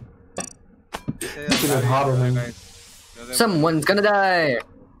 It's even harder than Someone's gonna die.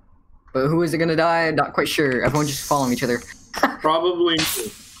 But who is it gonna die? Not quite sure. Everyone just following each other. Probably.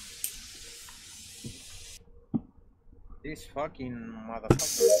 These fucking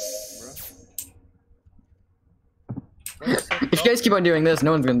motherfuckers, bro. If you guys keep on doing this,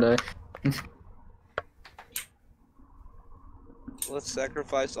 no one's gonna die. Let's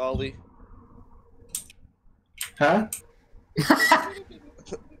sacrifice Ollie. Huh?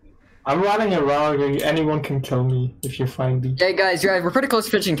 I'm running around. Anyone can kill me if you find me. Hey guys, we're pretty close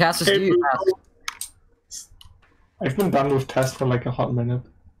to finishing tasks. Do you pass? I've been done with tests for like a hot minute.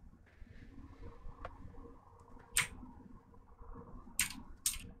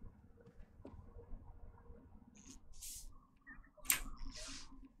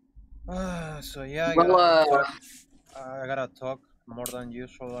 So yeah, I gotta talk more than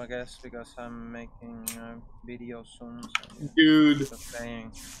usual, I guess, because I'm making a video soon. So Dude, just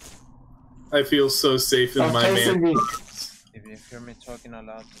saying. I feel so safe in my man. If you hear me talking a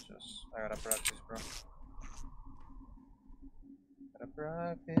lot, I gotta practice, bro. Gotta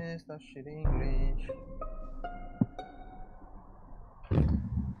practice that shit English.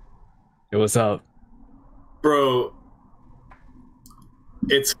 Hey, what's up? Bro,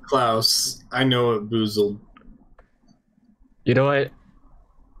 it's Klaus. I know it boozled. You know what?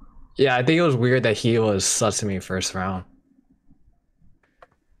 Yeah, I think it was weird that he was sussing me first round.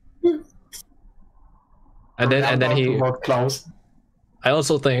 And then he. I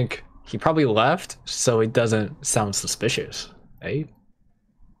also think he probably left so it doesn't sound suspicious, right?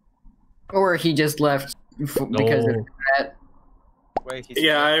 Or he just left because of that.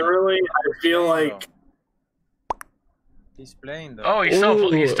 Yeah, I feel like he's playing though. Oh, he's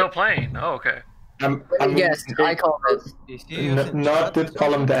still playing. Oh, okay. Yes, I called it. Not did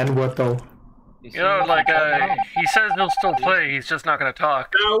call him the N-word though. You know, like, he says he'll still play, he's just not gonna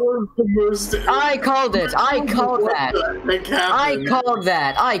talk. That was the most... I called it! I called that! I called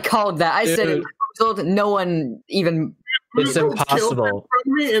that! I called that! I said it was no one even... It's impossible.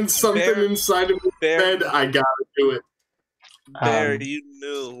 From me and something inside of me said, I gotta do it. Bear, you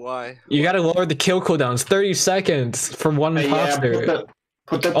knew why. You gotta lower the kill cooldowns. 30 seconds from one imposter.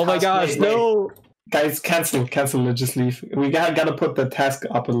 Put the oh my gosh, no! Guys, cancel it, just leave. We gotta put the task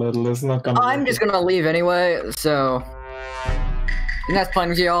up a little, it's not gonna I'm just gonna leave anyway, so... Nice playing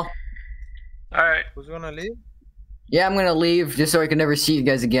with y'all. Alright. Who's gonna leave? Yeah, I'm gonna leave, just so I can never see you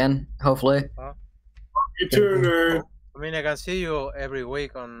guys again, hopefully. You Turner. I mean, I can see you every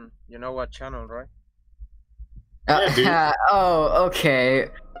week on, you know what channel, right? Oh, okay.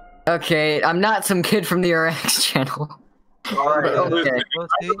 Okay, I'm not some kid from the RX channel. Alright, okay.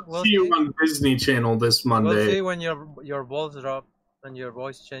 We'll see you on Disney Channel this Monday. We'll see when your balls drop and your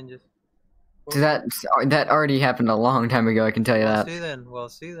voice changes. So that already happened a long time ago, I can tell you that. We'll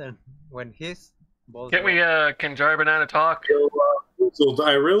see then. When his balls Can we, can Dry Banana talk?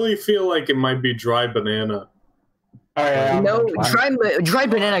 I really feel like it might be Dry Banana. No, Dry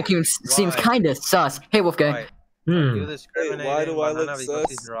Banana seems kind of sus. Hey, Wolfgang. You discriminate why do I look because sus?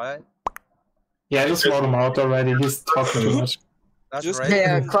 he's dry? Yeah, I just wrote him out already. He's talking too much. That's Just- racist.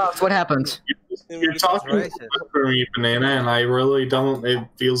 Hey, Klaus, what happened? You're talking for me, Banana, and I really don't. It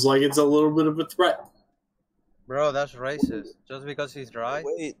feels like it's a little bit of a threat. Bro, that's racist. Just because he's dry?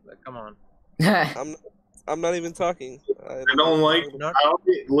 Wait, Like, come on. I'm not even talking. I don't like.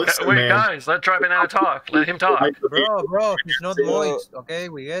 Listen, Wait, man. guys, let Dry Banana talk. Let him talk. Bro, he's not moist. Okay,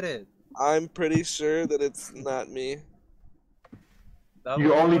 we get it. I'm pretty sure that it's not me.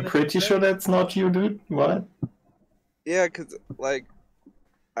 You're only pretty sure that's not you, dude? What? Yeah, cause like,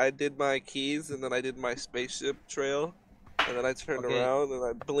 I did my keys and then I did my spaceship trail, and then I turned around and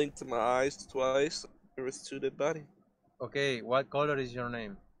I blinked my eyes twice. There was 2 dead bodies. Okay, what color is your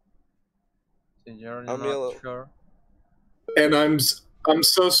name? Since you're not yellow. sure. And I'm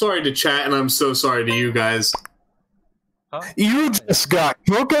so sorry to chat, and I'm so sorry to you guys. Huh? You just got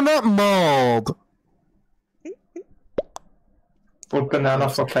coconut mauled. Vote banana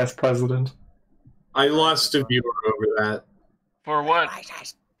for class president. I lost a viewer over that. For what?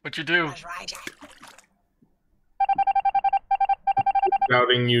 What'd you do?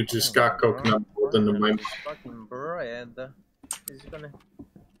 Doubting you just got coconut mauled into my. Fucking bread is gonna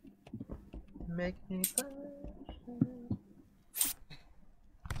make me.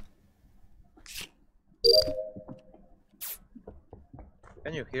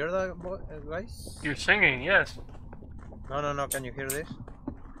 Can you hear that, guys? You're singing, yes. No. Can you hear this?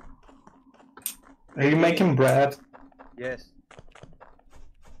 Are you making bread? Yes.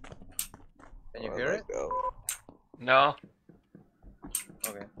 Can you hear it? No.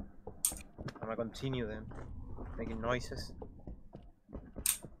 Okay. I'm gonna continue then. Making noises.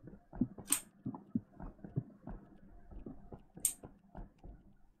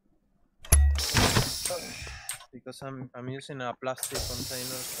 Because I'm using a plastic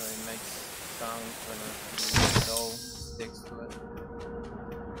container, so it makes sound when the dough sticks to it.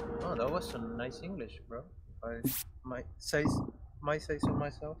 Oh, that was some nice English, bro. I might say so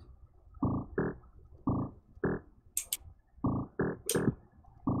myself.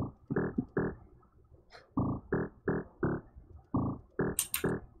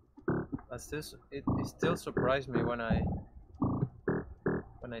 It still surprised me when I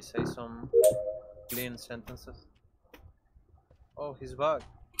say some clean sentences. Oh, he's back.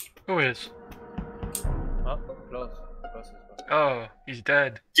 Who is? Huh? Close is back. Oh, he's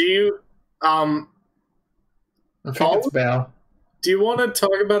dead. Do you I think it's Bear. Do you want to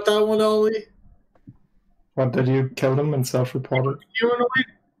talk about that one, Ollie? What, did you kill him and self-reported? Humanoid?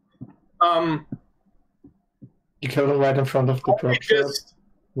 You killed him right in front of the drop shop?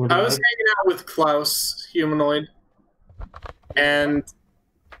 I was hanging out with Klaus, Humanoid, and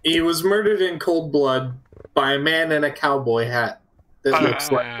he was murdered in cold blood by a man in a cowboy hat that looks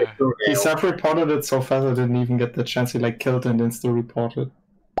like he self-reported it so fast I didn't even get the chance. He like killed and then still reported.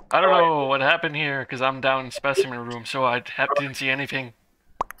 I don't know what happened here because I'm down in specimen room, so I didn't see anything.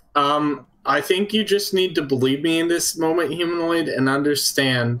 I think you just need to believe me in this moment, Humanoid, and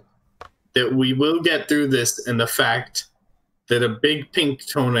understand that we will get through this, and the fact that a big pink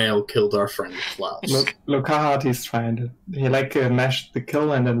toenail killed our friend Klaus. Look how hard he's trying to. He like mashed the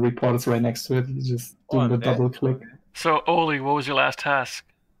kill and then reports right next to it. He's just doing the double click. So, Oli, what was your last task?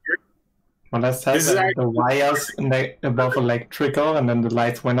 My last task, the wires above electrical, and then the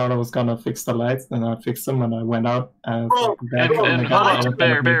lights went out. I was gonna fix the lights, and I fixed them, and I went out. And hold on,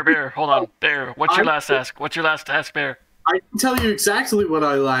 Bear, hold on, Bear. What's your last task? What's your last task, Bear? I can tell you exactly what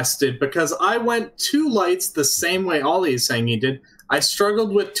I last did, because I went 2 lights the same way Ollie is saying he did. I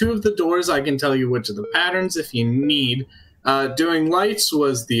struggled with 2 of the doors. I can tell you which of the patterns if you need. Doing lights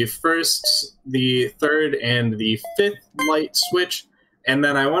was the 1st, the 3rd, and the 5th light switch. And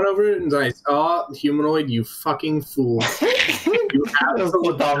then I went over and I saw Humanoid, you fucking fool. You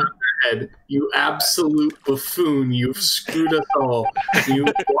absolute head. You absolute buffoon. You've screwed us all.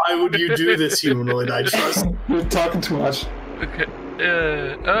 Why would you do this, Humanoid? I trust you. You're talking too much. Okay.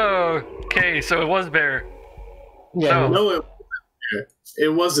 Okay, so it was Bear. Yeah. No, it wasn't Bear. It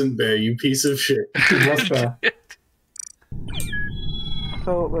wasn't Bear, you piece of shit. It was Bear.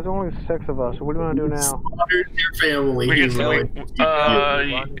 So there's only 6 of us. What do you want to do now? Your family. You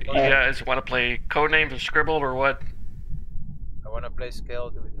guys want to play Codenames or Scribble or what? I want to play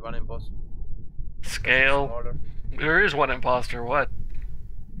Scale with 1 imposter. Scale? There is 1 imposter. What?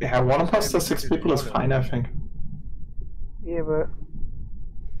 Yeah, 1 imposter, 6 people is fine, I think. Yeah, but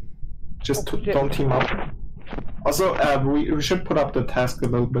just don't team up. Also, we should put up the task a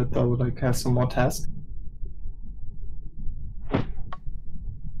little bit though. Like have some more tasks.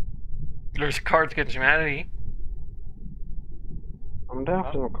 There's Cards Against Humanity. I'm down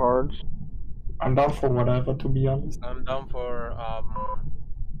for some cards. I'm down for whatever, to be honest. I'm down for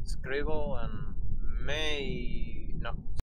Scribble and